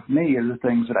carry with me are the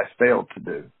things that I failed to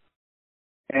do.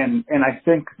 And I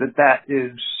think that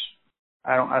is,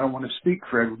 I don't want to speak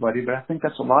for everybody, but I think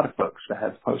that's a lot of folks that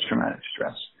have post-traumatic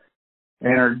stress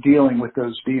and are dealing with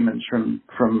those demons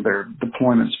from their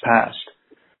deployments past.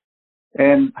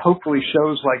 And hopefully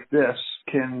shows like this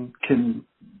can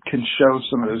show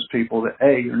some of those people that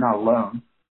A, you're not alone,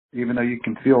 even though you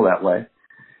can feel that way.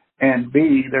 And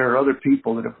B, there are other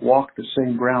people that have walked the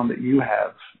same ground that you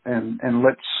have. And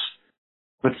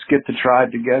let's get the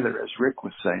tribe together, as Rick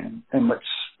was saying, and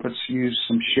let's use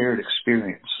some shared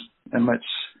experience. And let's,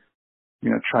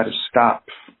 try to stop,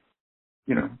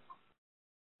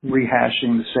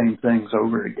 rehashing the same things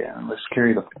over again. Let's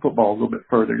carry the football a little bit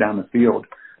further down the field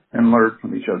and learn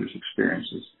from each other's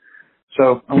experiences.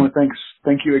 So I want to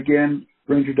thank you again,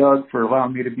 Ranger Doug, for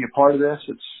allowing me to be a part of this.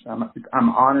 I'm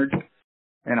honored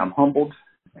and I'm humbled,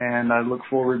 and I look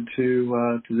forward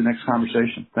to the next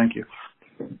conversation. Thank you.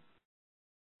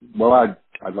 Well,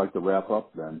 I'd like to wrap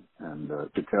up then, and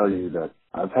to tell you that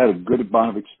I've had a good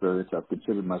amount of experience. I've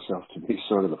considered myself to be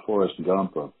sort of the Forrest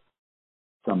Gump of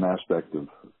some aspect of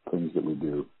things that we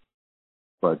do.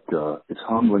 But it's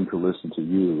humbling to listen to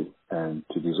you and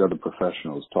to these other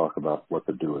professionals talk about what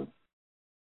they're doing.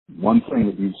 One thing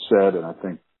that you've said, and I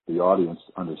think the audience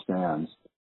understands,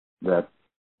 that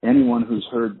anyone who's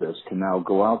heard this can now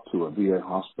go out to a VA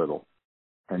hospital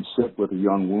and sit with a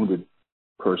young wounded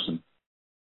person,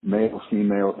 male,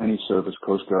 female, any service,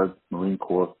 Coast Guard, Marine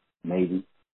Corps, Navy,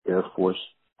 Air Force,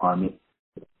 Army,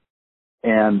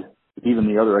 and even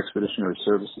the other expeditionary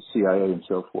services, CIA and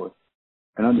so forth,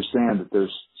 and understand that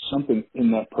there's something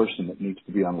in that person that needs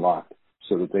to be unlocked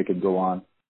so that they can go on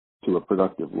to a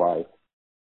productive life.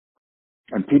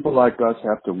 And people like us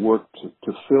have to work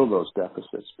to fill those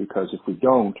deficits, because if we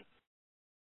don't,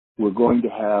 we're going to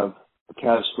have a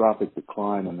catastrophic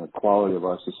decline in the quality of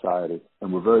our society,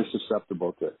 and we're very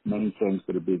susceptible to many things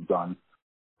that are being done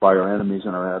by our enemies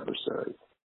and our adversaries.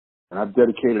 And I've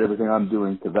dedicated everything I'm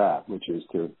doing to that, which is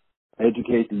to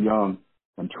educate the young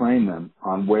and train them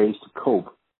on ways to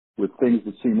cope with things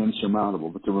that seem insurmountable.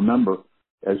 But to remember,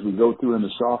 as we go through in the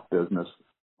soft business,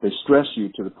 they stress you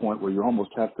to the point where you almost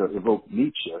have to evoke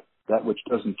Nietzsche, that which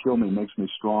doesn't kill me makes me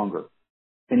stronger.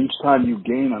 And each time you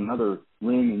gain another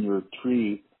ring in your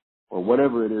tree or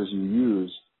whatever it is you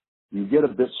use, you get a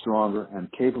bit stronger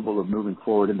and capable of moving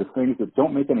forward into things that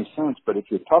don't make any sense. But if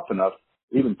you're tough enough,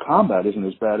 even combat isn't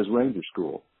as bad as Ranger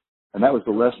School. And that was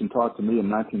the lesson taught to me in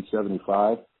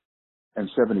 1975 and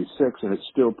 76, and it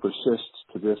still persists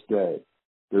to this day.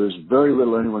 There is very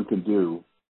little anyone can do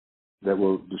that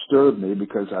will disturb me,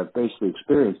 because I've basically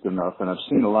experienced enough and I've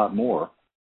seen a lot more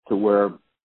to where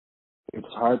it's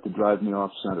hard to drive me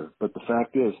off center. But the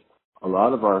fact is, a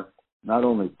lot of our, not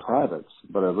only privates,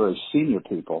 but our very senior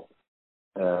people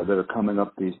that are coming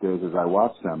up these days as I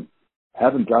watch them,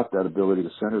 haven't got that ability to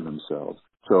center themselves.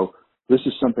 So this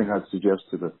is something I'd suggest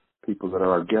to the people that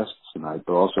are our guests tonight,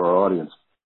 but also our audience,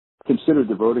 consider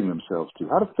devoting themselves to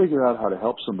how to figure out how to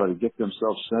help somebody get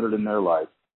themselves centered in their life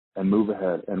and move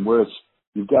ahead. And where it's,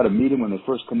 you've got to meet them when they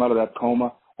first come out of that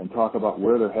coma and talk about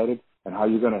where they're headed and how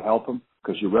you're going to help them,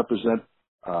 because you represent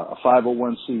a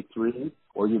 501c3,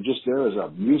 or you're just there as a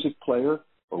music player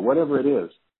or whatever it is.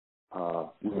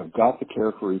 We have got to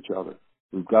care for each other.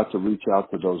 We've got to reach out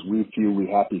to those we few, we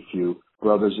happy few,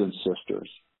 brothers and sisters.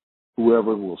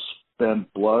 Whoever will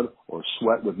spend blood or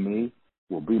sweat with me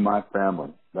will be my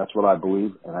family. That's what I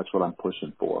believe, and that's what I'm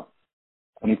pushing for.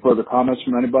 Any further comments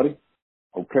from anybody?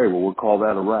 Okay, well, we'll call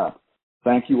that a wrap.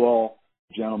 Thank you all,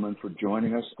 gentlemen, for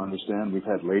joining us. Understand we've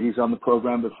had ladies on the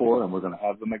program before, and we're going to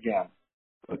have them again.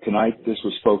 But tonight, this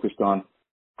was focused on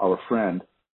our friend,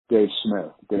 Dave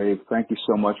Smith. Dave, thank you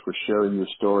so much for sharing your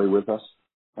story with us,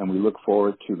 and we look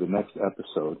forward to the next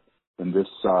episode in this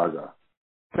saga.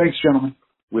 Thanks, gentlemen.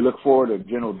 We look forward to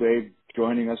General Dave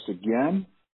joining us again.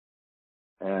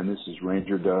 And this is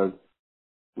Ranger Doug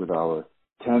with our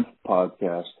 10th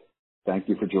podcast. Thank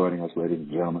you for joining us, ladies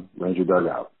and gentlemen. Ranger Doug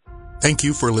out. Thank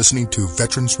you for listening to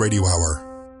Veterans Radio Hour.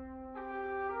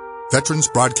 Veterans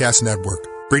Broadcast Network,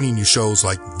 bringing you shows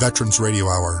like Veterans Radio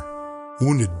Hour,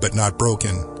 Wounded But Not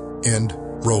Broken, and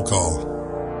Roll Call.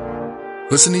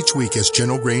 Listen each week as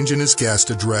General Grange and his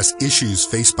guests address issues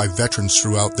faced by veterans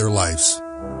throughout their lives.